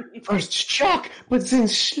 Not first shock, but then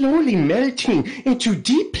slowly melting into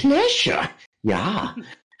deep pleasure. Yeah.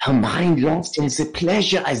 Her mind lost in the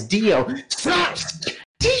pleasure as Dio thrust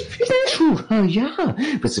deep into her, yeah.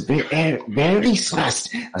 But the very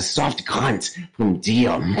thrust, a soft grunt from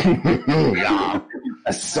Dio. Yeah.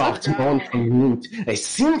 A soft moan from Newt, a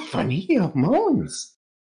symphony of moans.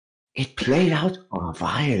 It played out for a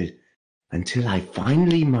while, until I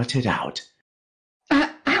finally muttered out, I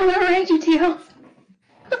want to ride you, Dio.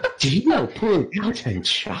 Dio pulled out and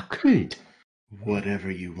chuckled. Whatever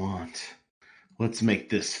you want. Let's make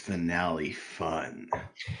this finale fun.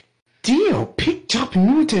 Dio picked up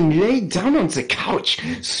Newt and laid down on the couch,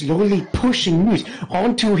 slowly pushing Newt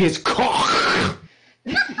onto his cock.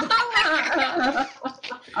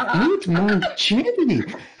 Newt moved gently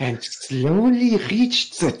and slowly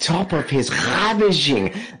reached the top of his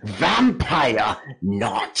ravaging vampire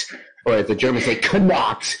knot, or as the Germans say,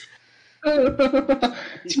 knot.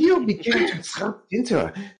 Dio began to thrust into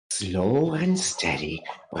her, slow and steady,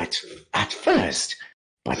 but at first.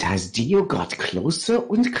 But as Dio got closer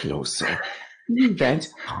and closer, he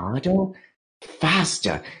went harder,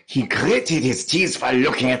 faster. He gritted his teeth while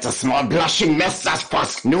looking at the small blushing mess that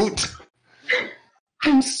was Newt.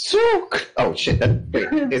 I'm so oh shit!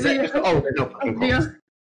 Wait, is that? Oh no!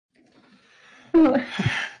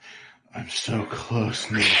 I'm so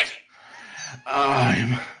close, Newt.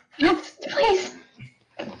 Yes, please.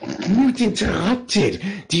 Newt interrupted.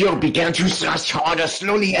 Dio began to thrust harder,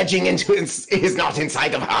 slowly edging into his knot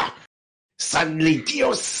inside of her. Suddenly,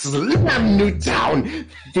 Dio slammed Newt down,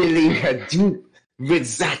 filling her deep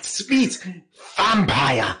with that sweet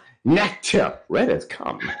vampire nectar. Red has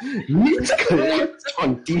come. Newt collapsed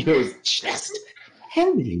on Dio's chest,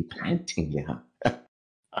 heavily planting her.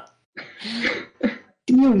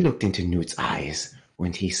 Dio looked into Newt's eyes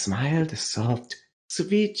when he smiled a soft,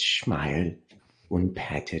 sweet smile and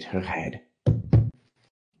patted her head.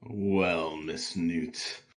 Well, Miss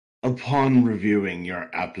Newt, upon reviewing your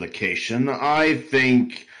application, I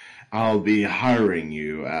think I'll be hiring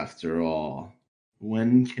you after all.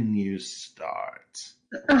 When can you start?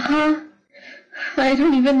 I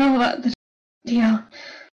don't even know about the deal.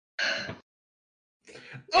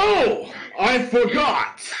 Oh, I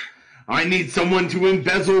forgot! I need someone to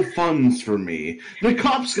embezzle funds for me. The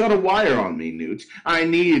cops got a wire on me, Newt. I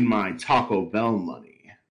need my Taco Bell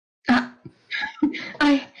money. I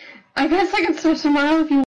guess I can start tomorrow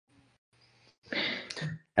if you want.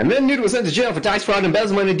 And then Newt was sent to jail for tax fraud and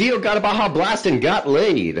embezzlement, and Dio got a Baja Blast and got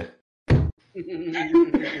laid.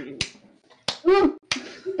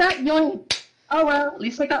 That yoink. Oh well, at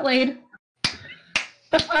least I got laid.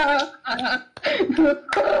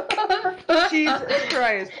 Jesus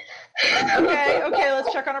Christ. Okay,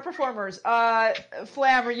 let's check on our performers.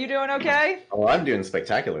 Flam, are you doing okay? Oh, I'm doing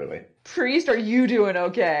spectacularly. Priest, are you doing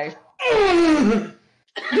okay?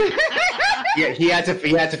 Yeah, he had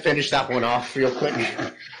to finish that one off real quick.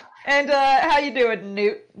 And how you doing,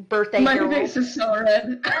 Newt? Birthday My girl. face is so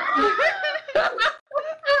red.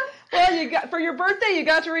 Well, you got for your birthday, you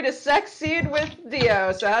got to read a sex scene with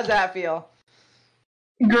Dio. So how's that feel?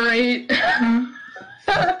 Great.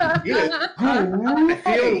 I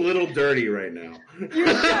feel a little dirty right now.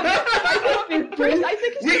 Priest, I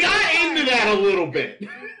think We got into that a little bit.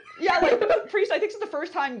 Yeah, like Priest, I think it's the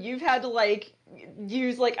first time you've had to like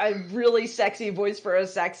use like a really sexy voice for a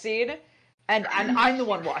sex scene, and I'm the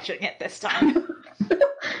one watching it this time.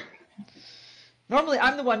 Normally,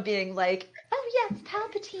 I'm the one being like, "Oh yeah, it's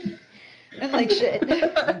Palpatine," and like shit.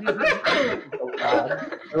 Oh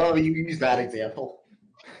God! Oh, you use that example.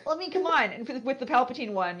 Well, I mean, come on. And with the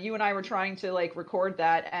Palpatine one, you and I were trying to like record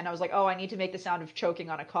that, and I was like, "Oh, I need to make the sound of choking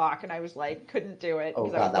on a cock," and I was like, couldn't do it. Oh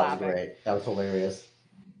God, that was great. That was hilarious.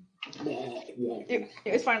 It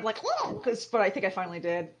was fine, like, but I think I finally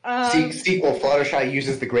did. Sequel: Fluttershy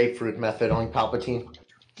uses the grapefruit method on Palpatine.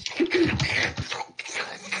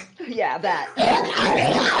 Yeah, that.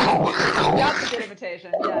 That's a good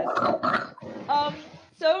imitation. Yes.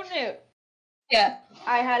 So Newt. Yeah.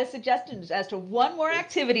 I had a suggestion as to one more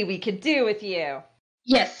activity we could do with you.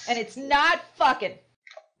 Yes. And it's not fucking.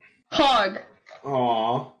 Hog.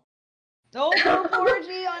 Aww. Don't go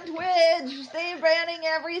 4G on Twitch. They're banning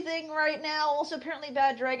everything right now. Also, apparently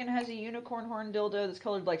Bad Dragon has a unicorn horn dildo that's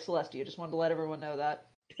colored like Celestia. Just wanted to let everyone know that.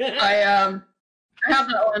 I have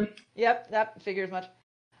that one. Yep, that figures much.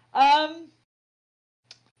 I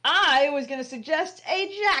was going to suggest a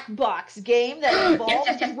Jackbox game that involves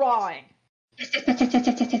drawing.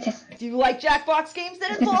 Yes. Do you like Jackbox games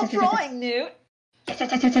that involve drawing, Newt?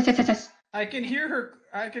 Yes. I can hear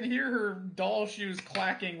her doll shoes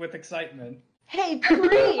clacking with excitement. Hey,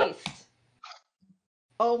 Priest!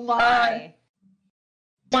 Oh my.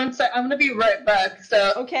 One sec, I'm gonna be right back,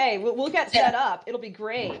 so... Okay, we'll get set up. It'll be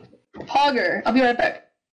great. Hogger, I'll be right back.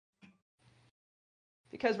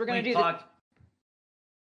 Because we're gonna do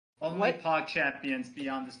Only Pog champions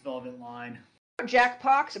beyond this velvet line.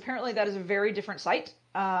 Jackbox, apparently that is a very different site.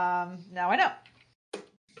 Now I know.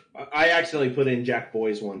 I accidentally put in Jack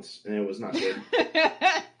Boys once, and it was not good.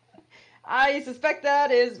 I suspect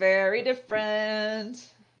that is very different.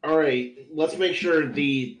 All right, let's make sure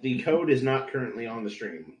the code is not currently on the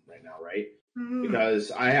stream right now, right?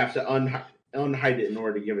 Because I have to unhide it in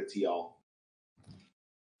order to give it to y'all.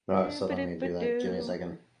 Oh, so let me do that. Give me a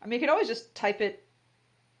second. I mean, you could always just type it,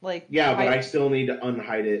 like... Yeah, but I still need to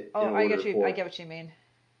unhide it. Oh, I get you. I get what you mean.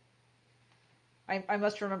 I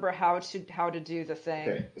must remember how to do the thing.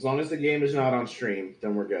 Okay. As long as the game is not on stream,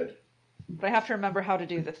 then we're good. But I have to remember how to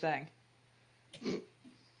do the thing.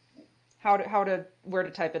 Where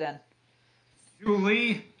to type it in.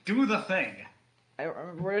 Julie, do the thing. I don't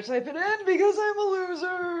remember where to type it in because I'm a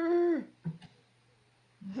loser.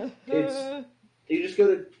 You just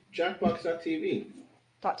go to jackbox.tv.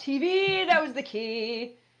 .tv, that was the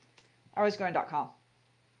key. I was going .com.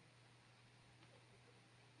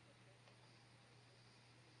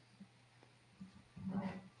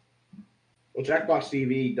 Well, Jackbox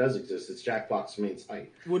TV does exist. It's Jackbox's main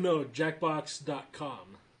site. Well, no,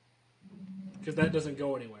 jackbox.com. Because that doesn't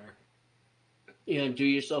go anywhere. Yeah, do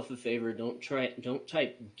yourself a favor. Don't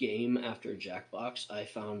type game after Jackbox. I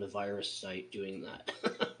found a virus site doing that.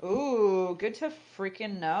 Ooh, good to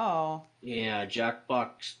freaking know. Yeah,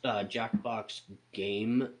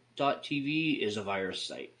 jackboxgame.tv is a virus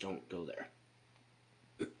site. Don't go there.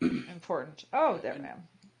 Important. Oh, there I am.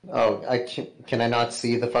 Oh, can I not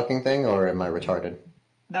see the fucking thing, or am I retarded?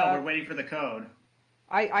 No, we're waiting for the code.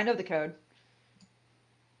 I know the code.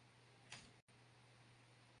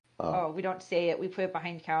 Oh, we don't say it. We put it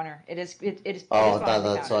behind the counter. It is. It is. Oh, it is behind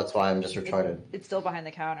the counter. that's why I'm just retarded. It's still behind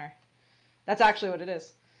the counter. That's actually what it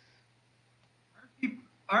is.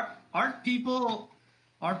 Aren't people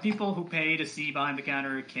who pay to see behind the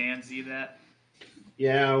counter can see that?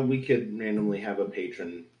 Yeah, we could randomly have a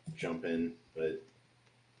patron jump in, but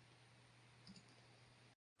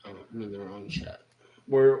Oh, I'm in the wrong chat.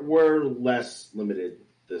 we're less limited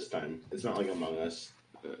this time. It's not like Among Us.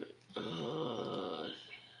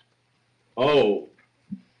 Oh,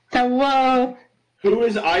 Hello. who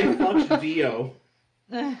is I fucked Dio?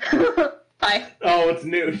 Hi. Oh, it's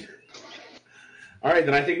Newt. All right,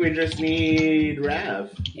 then I think we just need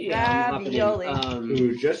Rav, Yeah, I'm hopping Ravioli. in.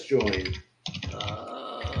 who just joined.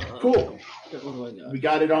 Cool. What do I got? We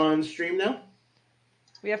got it on stream now.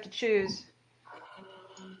 We have to choose.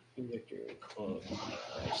 Victor, close.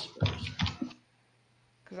 First.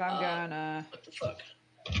 Because I'm gonna. What the fuck?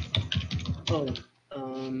 Oh,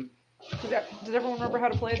 Does everyone remember how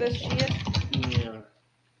to play this shit? yeah.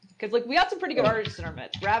 Because like we got some pretty good artists in our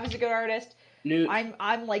midst. Rav is a good artist. Newt,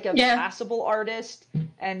 I'm like a Yeah. passable artist,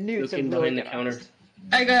 and Newt's a looking really behind the good counter. artist.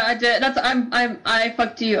 I did. I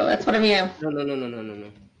fucked you. That's what I mean.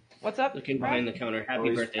 No. What's up? Looking behind the counter. Happy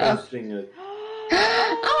He's birthday. posting it.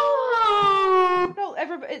 Oh. No,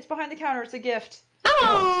 it's behind the counter. It's a gift.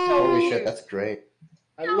 Oh. Holy shit, that's great.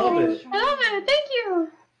 I love it. I love it. Thank you.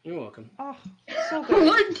 You're welcome. Oh, so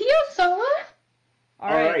good. Good deal, Sola.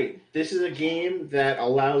 All right. This is a game that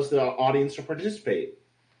allows the audience to participate.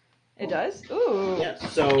 It does? Ooh. Yeah.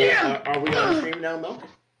 So, are we on stream now, Milk?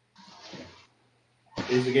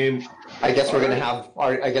 Is the game? I guess we're gonna have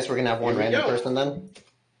one Here we random go. person then.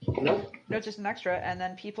 Nope. No, it's just an extra, and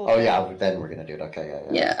then people. Oh yeah, then we're gonna do it. Okay, yeah.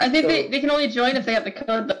 Yeah, I think So- they can only join if they have the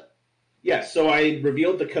code. But Yeah. So I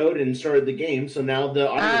revealed the code and started the game. So now the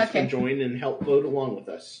audience okay. can join and help vote along with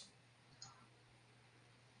us.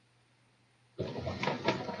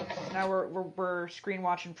 Now we're screen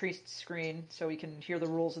watching Priest's screen, so we can hear the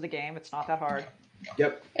rules of the game. It's not that hard.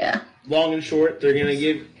 Yep. yeah. Long and short, they're gonna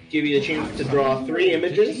give you the chance to draw 3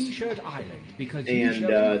 images, T-shirt Island, because and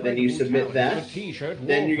then you submit that.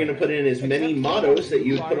 Then you're gonna put in as many mottos that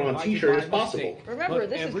you would put on a T-shirt as possible. Remember,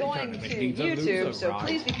 this is going to YouTube, so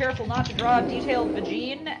please be careful not to draw detailed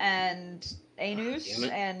vagine and anus Damn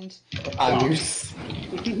it. and Anus.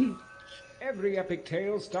 Every epic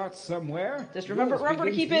tale starts somewhere. just remember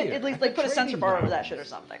to keep it at least like put a censor bar over that shit or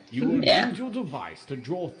something. You will Yeah. use your device to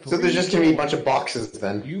draw. So there's just gonna be a bunch of boxes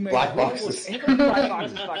then, You may black draw boxes. whatever Black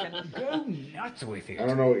boxes fucking. Go nuts with it. I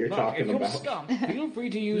don't know what you're But talking if you're about. stumped, feel free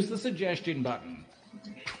to use the suggestion button.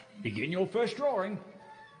 Begin your first drawing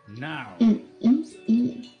now.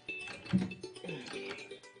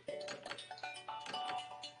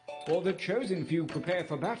 For the chosen few prepare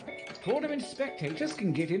for battle, tournament spectators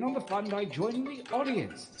can get in on the fun by joining the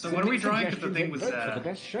audience. So what are we Submit drawing? 'Cause the suggestions thing and was, vote for the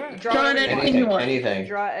best shirt. Draw anything you want. Anything.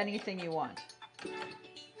 Draw anything you want.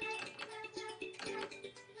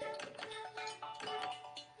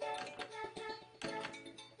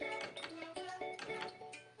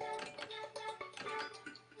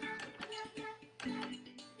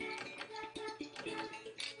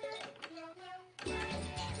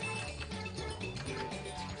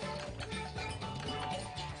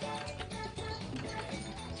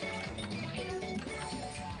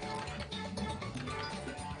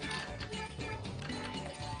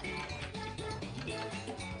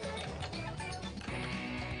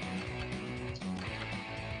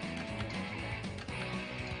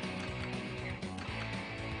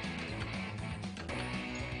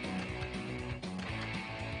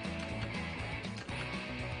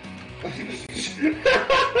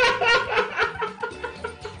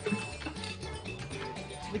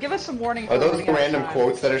 Give us some warning. Are those the random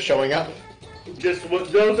quotes that are showing up? Just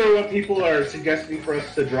those are what people are suggesting for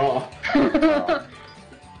us to draw.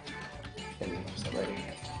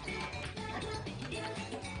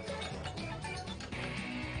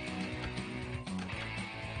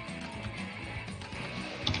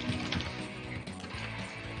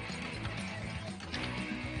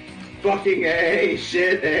 Fucking A,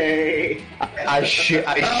 shit A. I should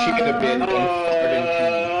have been.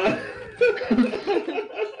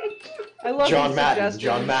 I love John these Madden. suggestions.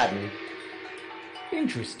 John Madden.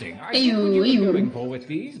 Interesting. I see what you were going for with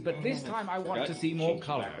these, but this time I want to see more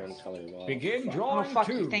colors. Begin Oh drawing fuck!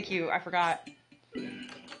 two. Thank you. I forgot.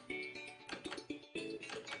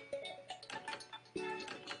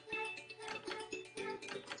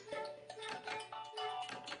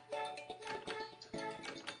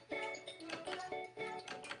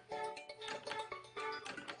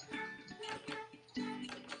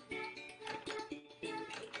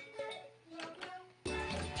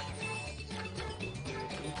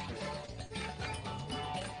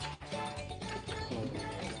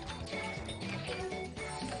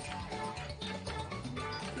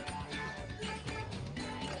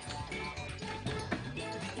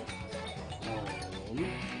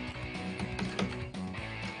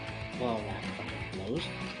 Well, that fucking blows.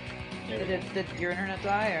 Did your internet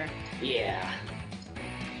die, or Yeah.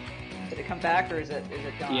 did it come back, or is it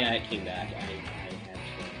gone? Yeah, it came back. I had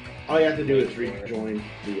to. All you have to do is rejoin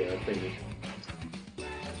the thingy.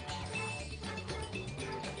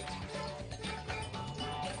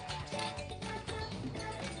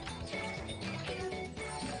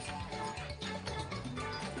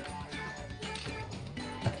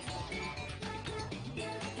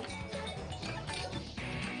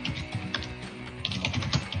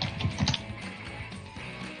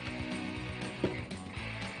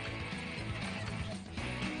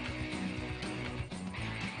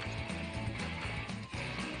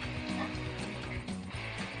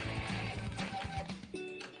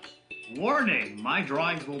 Warning, my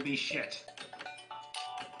drawings will be shit.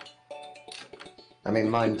 I mean,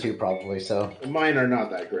 mine too, probably. So Mine are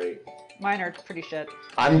not that great. Mine are pretty shit.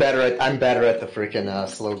 I'm better at the freaking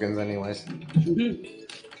slogans, anyways.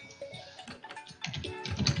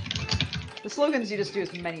 The slogans you just do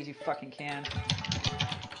as many as you fucking can.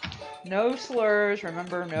 No slurs.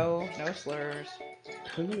 Remember, no slurs.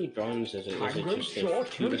 How many drawings is it? Is I'm it going just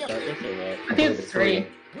short. 2 to start with, or what? I think it's 3.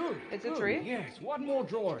 Good. Is it good. 3? Yes, one more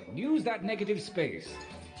drawing. Use that negative space.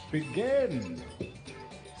 Begin.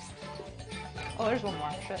 Oh, there's one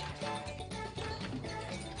more. Shit.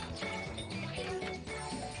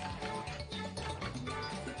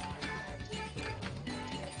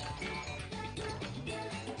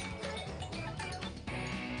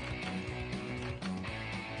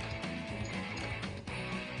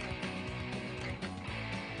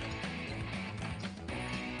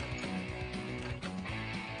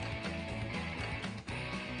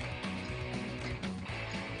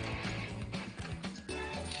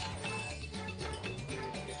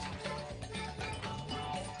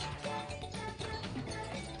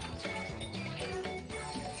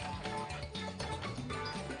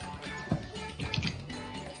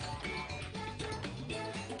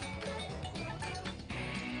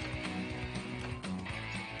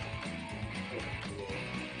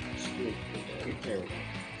 There we go.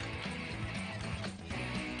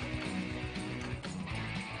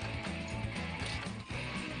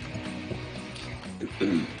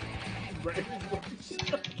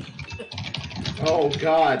 Oh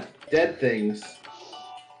god, dead things.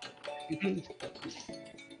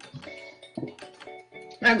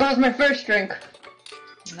 There goes my first drink.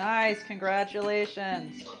 Nice.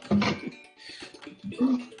 Congratulations.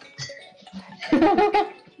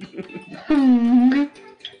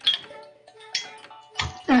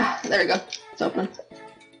 There we go. It's open.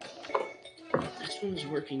 This one's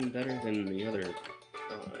working better than the other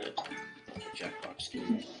Jackbox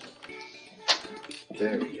game.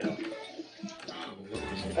 There we go.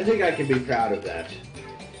 I think I can be proud of that.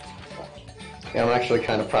 Yeah, I'm actually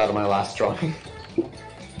kind of proud of my last drawing.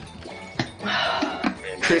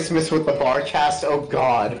 Christmas with the Barcast. Oh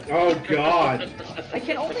god. Oh god. I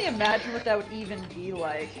can only imagine what that would even be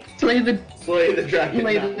like. Slay the dragon.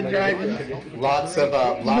 Slay the dragon. Lots of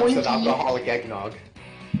alcoholic eggnog.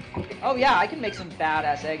 Oh yeah, I can make some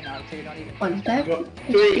badass eggnog too. Don't even. 1 step.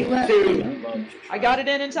 3, 2. I got it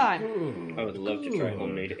in time. I would love to try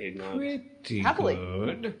homemade eggnog. Pretty Happily.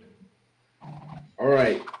 good.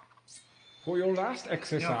 Alright. For your last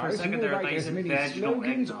exercise, second you will there, I write thought you as said many vaginal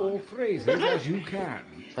slogans eggnog. or phrases as you can.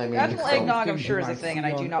 I mean, Vaginal so- eggnog, I'm sure, is a thing, and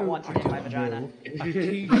I do not want it in my vagina.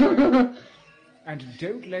 And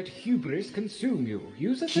don't let hubris consume you.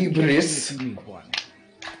 Use a Hubris. suggestion if you need one.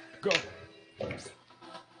 Go.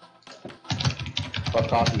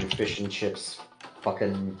 Fuck off your fish and chips.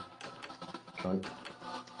 Fucking cunt.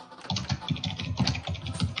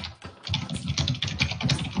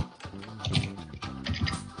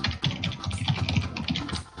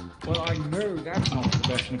 Well, I know that's not the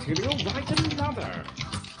best material. Write another.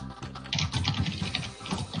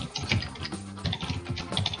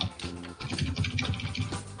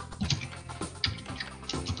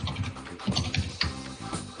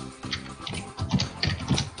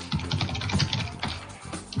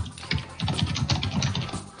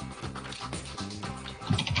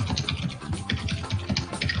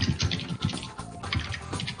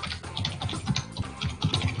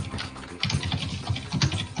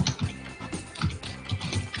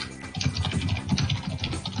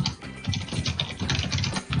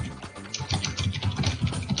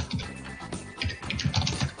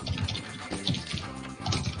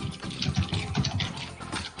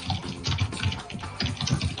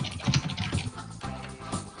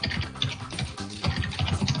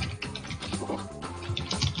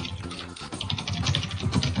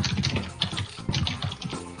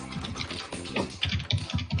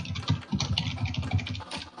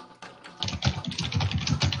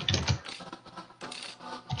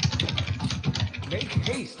 Make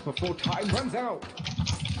haste before time runs out.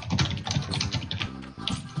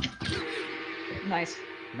 Nice.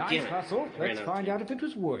 Nice Damn it. hustle. Ran Let's out. find out if it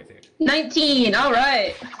was worth it. 19. All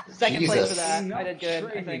right. Second place for Jesus. that. I Enough did good, I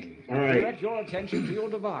trading. think. All right. Direct your attention to your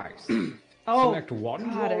device. Oh, Select one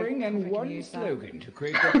God, I drawing and hope I can one use that. slogan to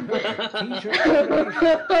create the perfect t-shirt combination.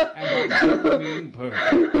 And I don't mean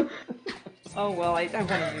perfect. Oh well, I want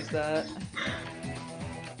to use that.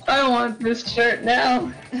 I want this shirt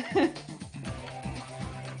now.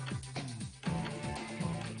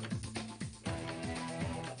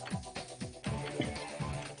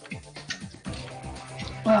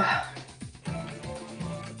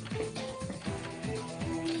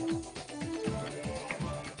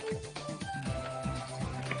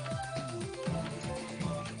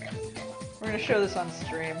 We're gonna show this on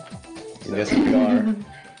stream. Yes, we are.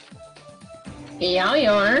 Yeah, you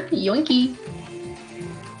are. Yoinky.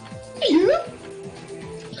 Yeah.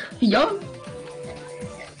 Yeah.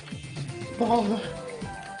 Bother.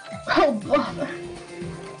 Oh, bother.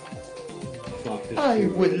 Fuck this I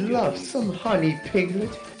shit. would love some honey, piglet,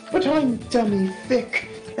 but I'm dummy thick,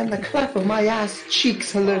 and the clap of my ass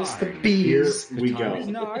cheeks alerts the Here bees. we Time is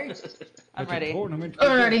go. nigh. I'm Let the ready. tournament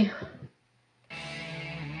Alrighty.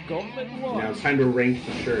 Gauntlet Now one. it's time to rank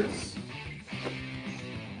the shirts.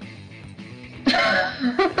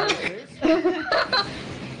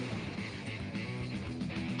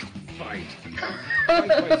 Fight.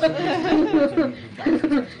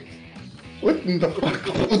 What in the fuck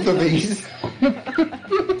are both of these?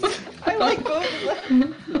 I like both of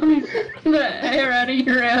them. The hair out of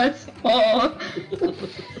your ass. Oh.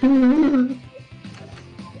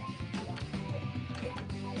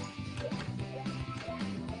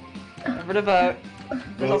 Remember to vote.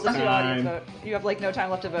 There's Vote also two audience time. vote. You have like no time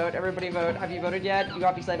left to vote. Everybody vote. Have you voted yet? You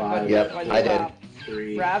obviously haven't voted Yep, yet. Why I the did. top?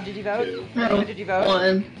 3. Rav, did you vote? 2. David, did you vote?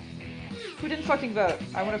 One. Who didn't fucking vote?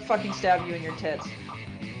 I want to fucking stab you in your tits.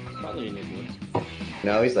 Probably an idiot.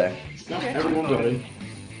 No, he's there. No, Okay. everyone voted.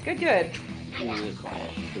 Good, good. I'm gonna call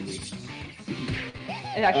it the week.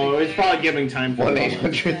 It actually, Oh, it's probably giving time for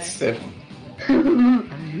 1-800-SIP. A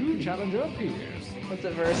new challenger appears. what's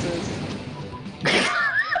it versus?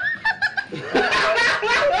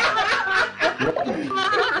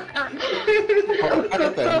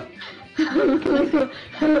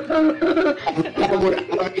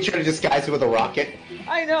 Let me try to disguise it with a rocket.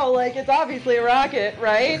 I know, like it's obviously a rocket,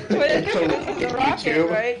 right? Twit, It's a this is a rocket, YouTube.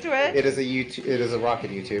 right? Twit. It is a YouTube. It is a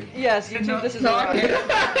rocket YouTube. Yes, YouTube. This is a rocket.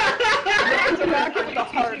 It's a rocket with a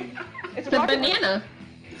heart. It's a The rocket. banana.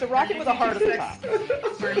 It's a rocket with a heart at the top.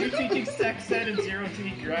 So are you teaching sex ed and zero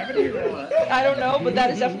G gravity or what? I don't know, but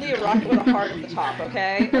that is definitely a rocket with a heart at the top.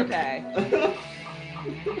 Okay. Okay.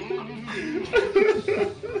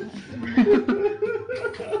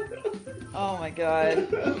 Oh my god.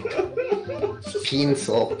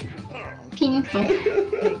 Pencil. Pencil.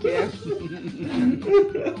 Thank you.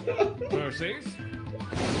 Versus.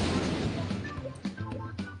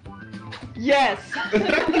 Yes.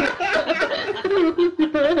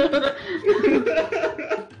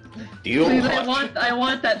 Deal. Please, I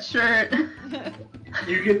want that shirt.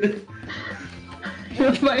 You get.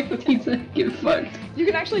 My pizza get fucked. You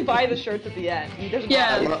can actually buy the shirts at the end. He doesn't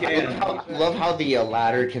Yeah. I love how the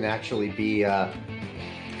ladder can actually be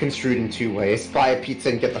construed in two ways. Buy a pizza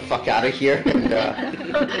and get the fuck out of here, and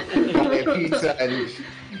buy a pizza and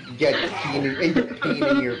get pain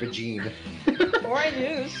in your vagina. Or a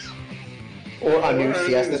noose. Or a noose,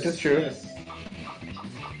 yes, this is true.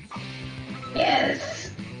 Yes.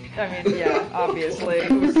 I mean, yeah, obviously.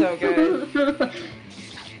 It was so good.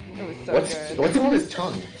 It was so good. What's on his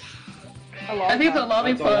tongue? I think it's a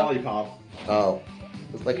That's a lollipop. lollipop. Oh.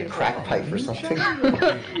 It's like a crack pipe or something.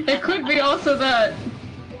 It could be also that.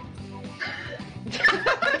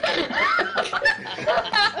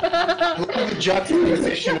 Look at the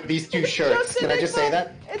juxtaposition of these two shirts. Can I just say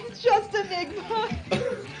that? It's just Enigma.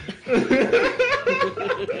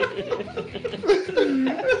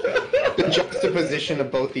 The juxtaposition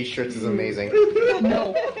of both these shirts is amazing.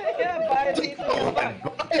 No. Yeah, buy a pizza. Buy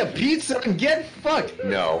a pizza and get fucked.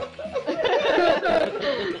 No.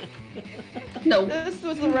 No. This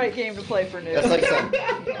was the right game to play for news. That's like some.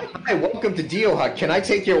 Hi, welcome to Dio Hut. Can I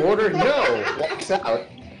take your order? No. Walks out.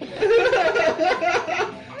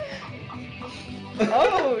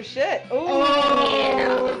 Oh shit! Ooh,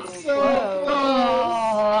 Oh, it's so close.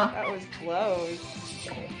 Oh. That was close.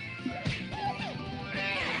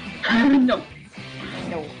 No.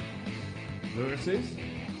 No. Versus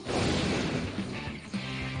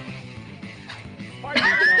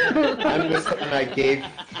I'm just saying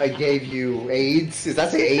I gave you AIDS. Is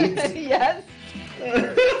that say AIDS? Yes. You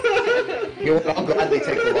know what? I'll gladly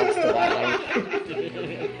take the loss to that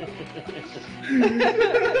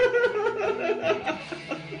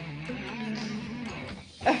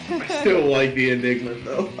I still like the Enigma,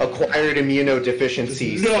 though. Acquired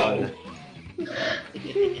immunodeficiency. No. Son.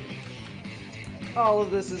 All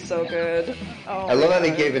of this is so good. Oh, I love my how they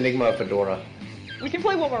God. gave Enigma a fedora. We can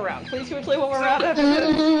play one more round. Please, can we play one more round after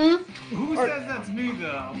this? Who says that's me,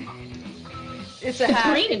 though? It's a It's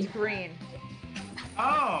hat. green. It's green.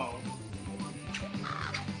 Oh.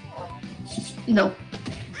 No.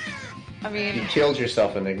 I You mean, killed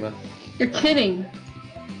yourself, Enigma. You're kidding.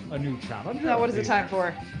 a new challenger. now what is it time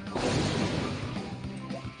for?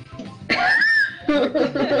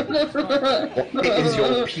 Why is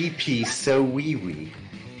your pee-pee so wee-wee?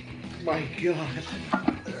 My God.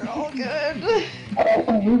 They're all good.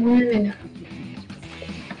 Oh, really?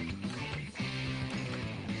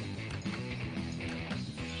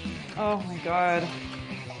 Oh my God.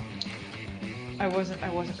 I wasn't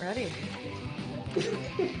ready.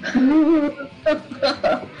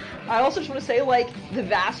 I also just want to say, like, the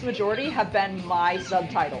vast majority have been my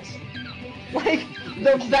subtitles. Like,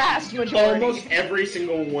 the vast majority. Almost every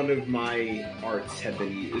single one of my arts have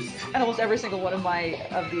been used. And almost every single one of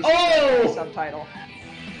these Oh! subtitle.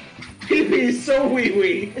 Pee-pee is so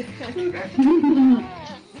wee-wee.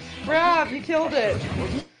 Rob, you killed it.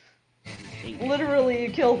 Literally, you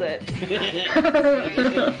killed it.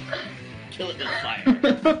 Kill it with fire.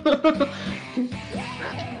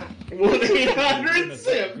 1-800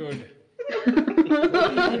 SIP. Good.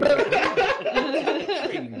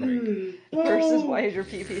 Versus why is your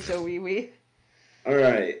pee-pee so wee-wee?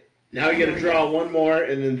 Alright. Now we gotta draw one more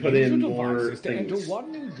and then put Use in your more devices to enter things.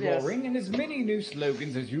 one new drawing and as many new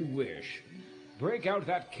slogans as you wish. Break out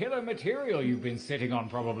that killer material you've been sitting on,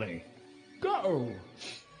 probably. Go!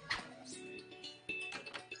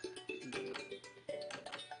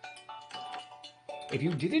 If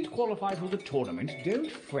you didn't qualify for the tournament, don't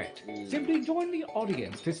fret. Simply join the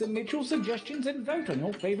audience to submit your suggestions and vote on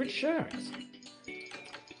your favorite shirts.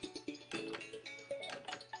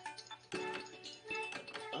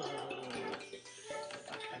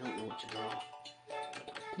 I don't know what to draw.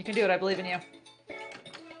 You can do it, I believe in you.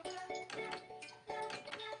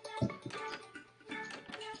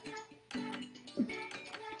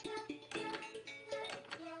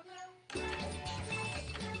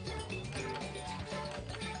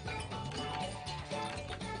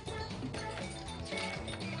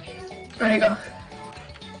 There you go.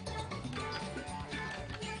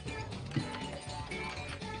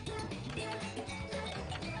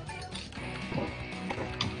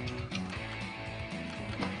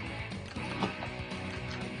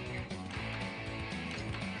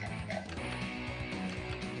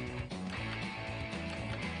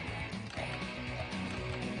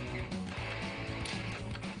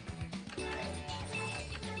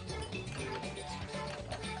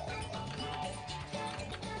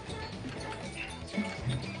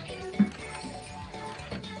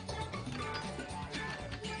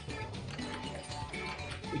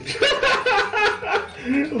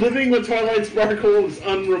 Living with Twilight Sparkle is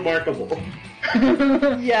unremarkable.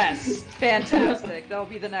 Yes, fantastic. That'll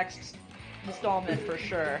be the next installment for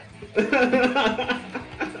sure.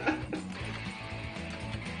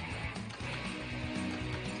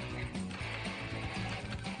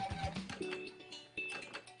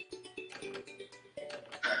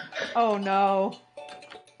 Oh no.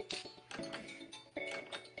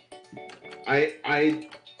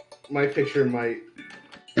 My picture might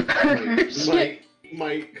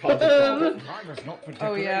cause a problem.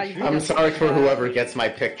 Oh yeah. I'm sorry for whoever gets my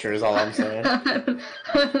picture, is all I'm saying.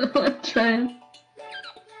 I'm trying.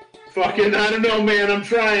 Fucking, I don't know, man. I'm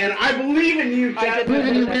trying. I believe in you, Cat. Believe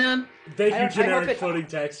in you, man. Thank I you, hope generic it- floating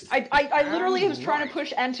text. I literally was trying to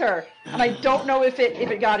push enter, and I don't know if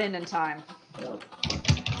it got in time.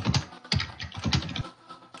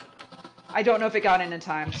 I don't know if it got in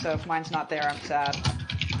time, so if mine's not there, I'm sad.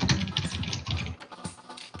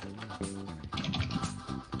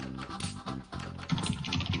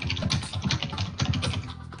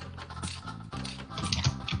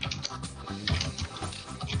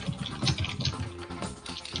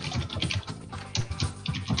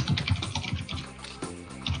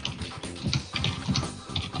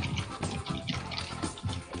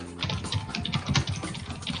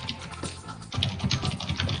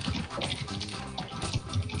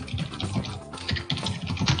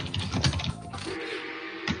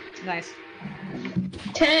 Nice.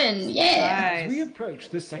 10, yeah. As we approach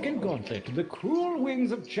the second gauntlet, the cruel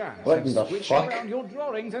winds of Chaz What have in the switched fuck? around your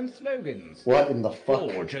drawings and slogans. What in the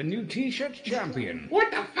fuck? Forge a new t-shirt champion.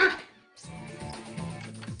 What the fuck?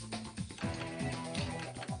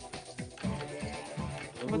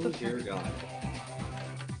 What the dear God.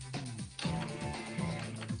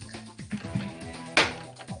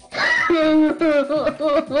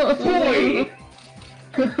 Boy!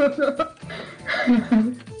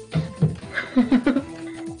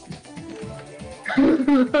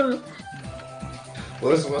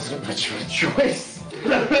 Well, this wasn't much of a choice.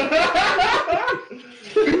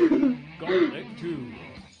 Gauntlet 2.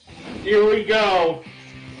 Here we go.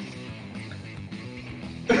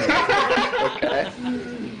 Okay.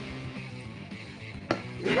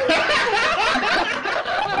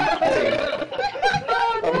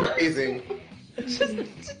 Amazing.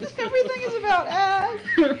 Just everything is about ass.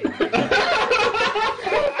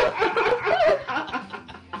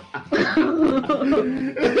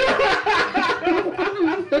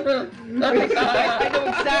 I know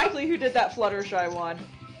exactly who did that Fluttershy one.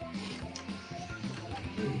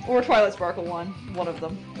 Or Twilight Sparkle one. One of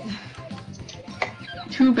them.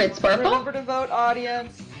 2-bit sparkle? Remember to vote,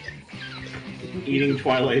 audience. Eating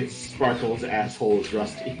Twilight Sparkle's asshole is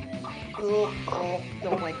rusty. Oh,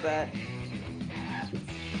 don't like that.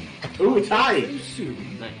 Ooh, tie!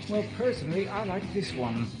 Nice. Well, personally, I like this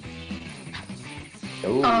one.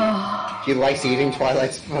 Ooh. He likes eating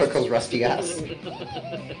Twilight Sparkle's rusty ass.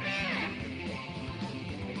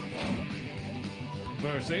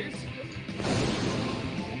 Versus...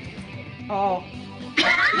 Oh.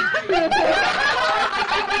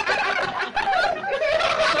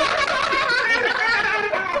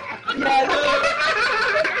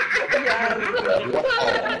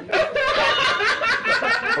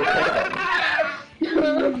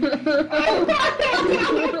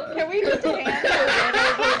 Can we just hand the win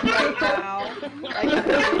over right now? Like,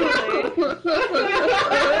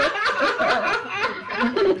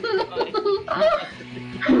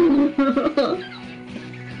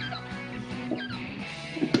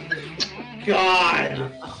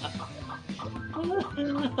 God!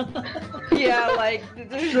 yeah, like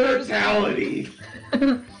there's Brutality!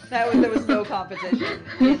 there was no competition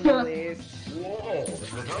in the least.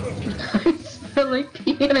 I smell like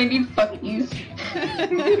pee and I need fuckies.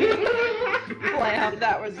 Lamb,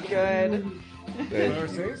 that was good.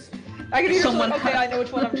 Versus... I can hear Someone- okay, I know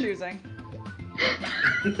which one I'm choosing.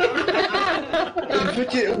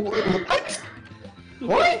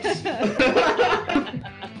 What?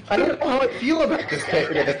 I don't know how I feel about this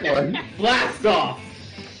one. Blast off!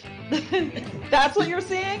 That's what you're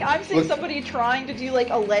seeing? I'm seeing somebody trying to do like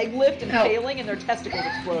a leg lift and failing and their testicles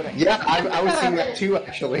exploding. Yeah, I was seeing that too,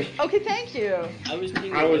 actually. Okay, thank you. I was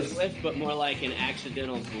thinking lift, but more like an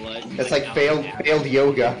accidental blood. It's like failed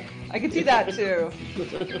yoga. I can see that too.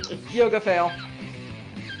 Yoga fail.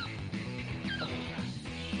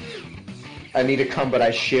 I need to come, but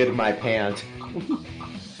I shit my pant.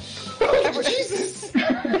 Jesus!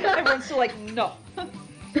 Everyone's still like, no.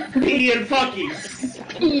 Pee and fuckies!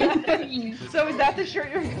 So is that the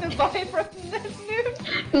shirt you're gonna buy from this news?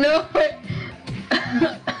 No, but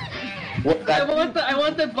What that? I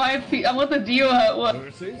want the Dio hat one.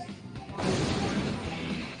 Versus...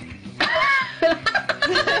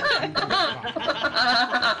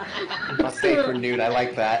 I'll stay for nude. I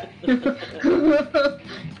like that.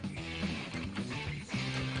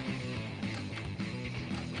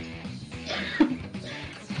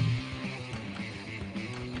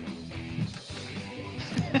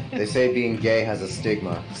 They say being gay has a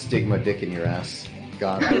stigma. Stigma dick in your ass.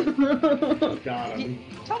 Got it. Got him.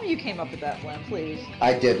 Tell me you came up with that, Flem, please.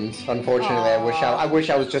 I didn't. Unfortunately, I wish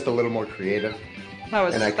I was just a little more creative. That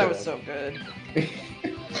was so good.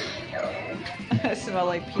 I smell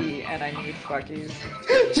like pee and I need fuckies.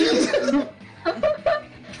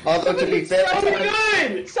 Although to be fair,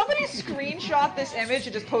 Good! Somebody screenshot this image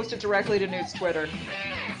and just post it directly to Newt's Twitter.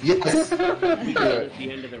 yes. At the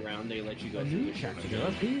end of the round, they let you go through the challenger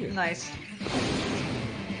appears. Nice.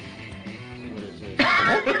 What is it?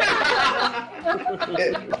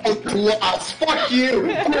 Lost. Fuck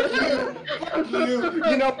you. Fuck you.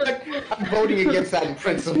 You know what? I'm voting against that in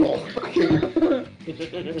principle. Fucking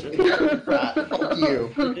fuck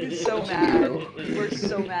you. We're so mad. We're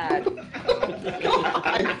so mad.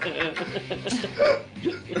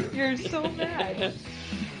 You're so mad.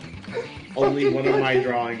 Only one of my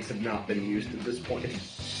drawings have not been used at this point.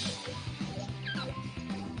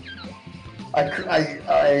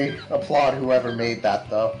 I applaud whoever made that,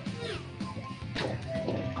 though.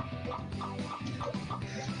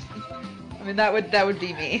 I mean, that would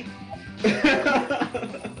be me.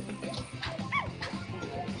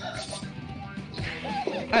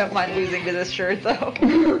 I don't mind losing to this shirt, though.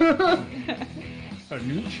 A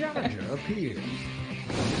new challenger appears.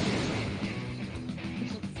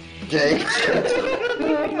 Jake.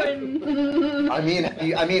 I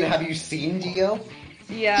mean, have you seen Dio?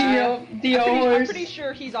 Yeah. Dio I'm horse. pretty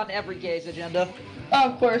sure he's on every gay's agenda.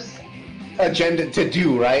 Of course. Agenda to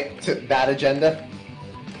do, right? To that agenda?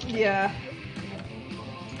 Yeah.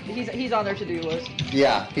 He's on their to-do list.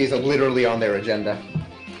 Yeah, he's literally on their agenda.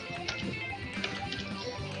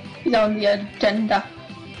 He's on the agenda.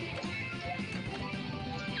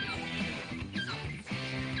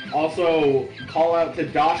 Also, call out to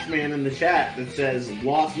Doshman in the chat that says,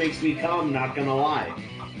 "Loss makes me come, not gonna lie."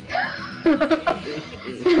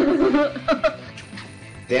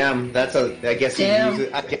 Damn, that's I guess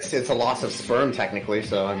Damn. I guess it's a loss of sperm technically.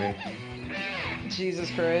 So I mean,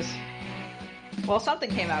 Jesus Christ. Well, something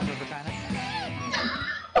came out of her vagina.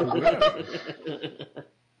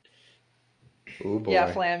 oh boy.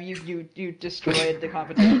 Yeah, Flam, you destroyed the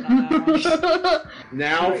competition on that one.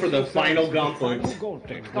 Now for the final gauntlet.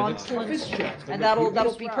 Gauntlet. And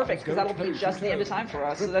that'll be perfect, because that'll be just the end of time for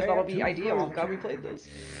us, so that'll be ideal. I'm glad we played this.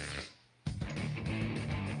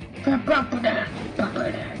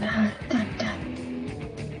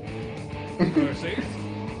 Versus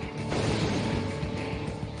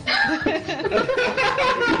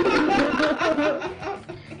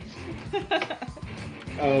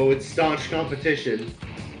Oh, it's staunch competition.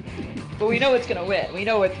 But we know it's gonna win. We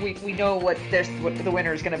know what the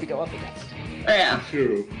winner is gonna be go up against. Yeah.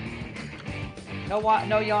 True.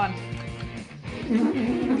 No yawn.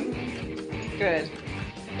 Good.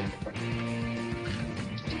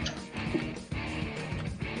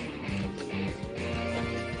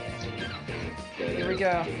 Here we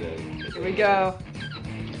go. Here we go.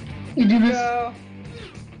 You do this. Go.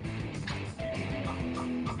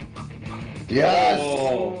 Yes.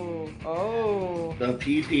 Oh. The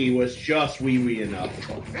PP was just wee enough.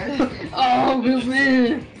 Oh, we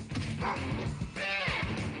win.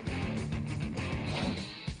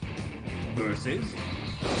 versus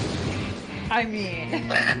I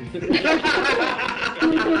mean.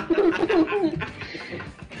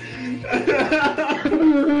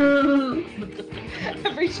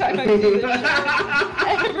 Every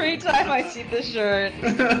time I see this shirt. I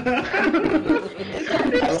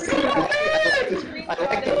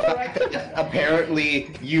like the fact that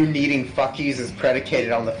apparently you needing fuckies is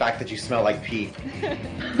predicated on the fact that you smell like pee. No,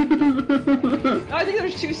 I think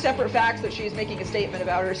there's two separate facts that she's making a statement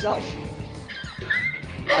about herself.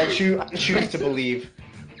 I choose to believe.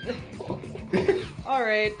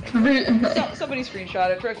 Alright. Somebody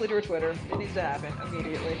screenshot it directly to her Twitter. It needs to happen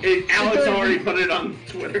immediately. Alex already put it on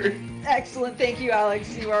Twitter. Excellent, thank you,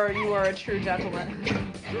 Alex. You are a true gentleman.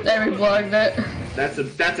 There we blogged it. That's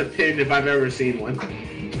a pin if I've ever seen one.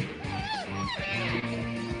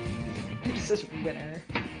 Just a winner.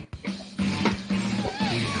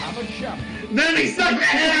 Then he sucked the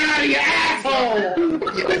head out of you, asshole!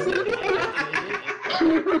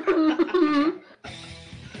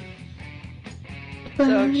 So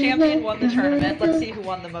champion won the tournament. Let's see who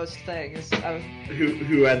won the most things.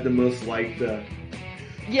 Who had the most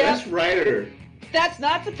best writer? That's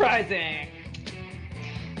not surprising.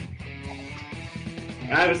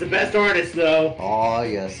 I was the best artist though. Oh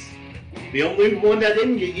yes. The only one that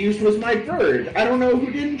didn't get used was my bird. I don't know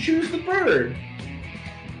who didn't choose the bird.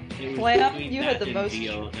 Flam, you had the most.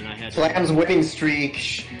 Flam's winning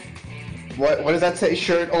streak. What does that say?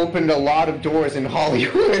 Shirt opened a lot of doors in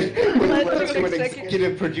Hollywood. With an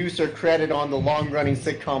executive producer credit on the long-running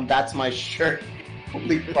sitcom That's My Shirt.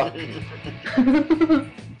 Holy fuck.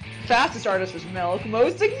 Fastest artist was Milk.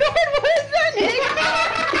 Most ignored was that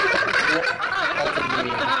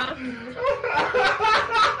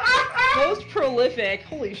Most prolific.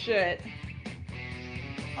 Holy shit.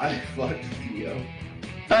 I fucked Theo.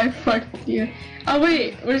 I fucked you. Oh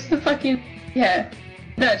wait, where's the fucking... Yeah.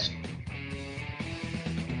 Dutch.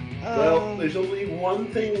 Well, there's only one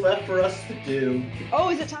thing left for us to do. Oh,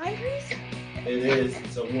 is it time, Chris? It is.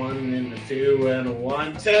 It's a 1 and a 2 and a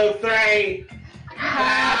 1, 2, 3.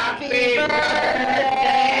 Happy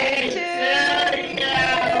birthday to you.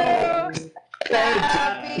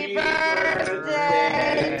 Happy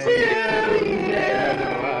birthday to you.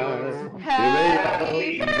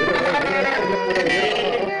 Happy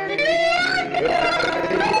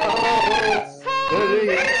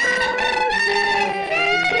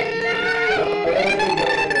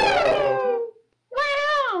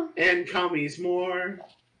And commies more.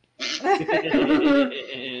 Hello,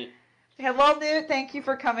 Newt. Thank you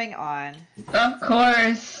for coming on. Of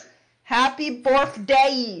course. Happy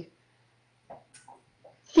birthday.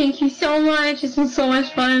 Thank you so much. It's been so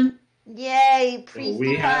much fun. Yay.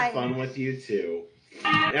 We had fun with you too.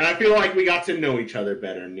 And I feel like we got to know each other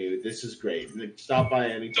better, Newt. This is great. Stop by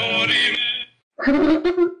anytime.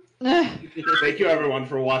 Thank you, everyone,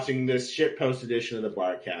 for watching this shitpost edition of the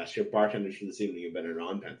Barcast. Your bartenders for this evening have been an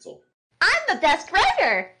on-pencil. I'm the best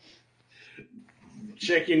writer.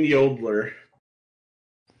 Chicken Yodler.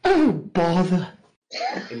 Oh, bother.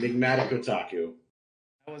 Enigmatic Otaku.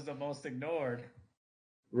 That was the most ignored.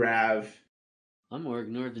 Rav. I'm more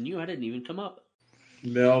ignored than you. I didn't even come up.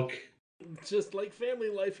 Milk. Just like family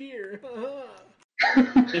life here.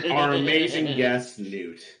 Our amazing guest,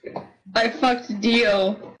 Newt. I fucked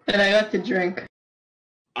Dio, and I got to drink.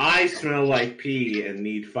 I smell like pee and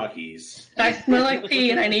need fuckies. I smell like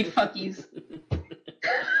pee, and I need fuckies.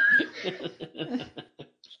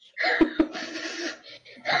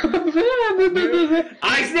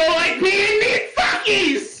 I smell like pee and need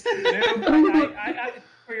fuckies! Dude,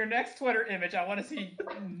 for your next Twitter image, I want to see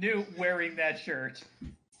Newt wearing that shirt.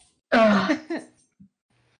 I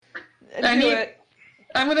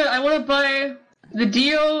want to buy the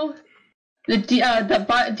Dio,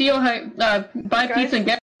 buy pizza and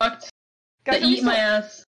get fucked. Guys, to eat my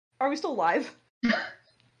ass. Are we still live?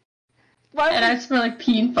 And I smell like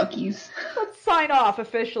pee and fuckies. Let's sign off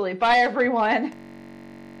officially. Bye, everyone.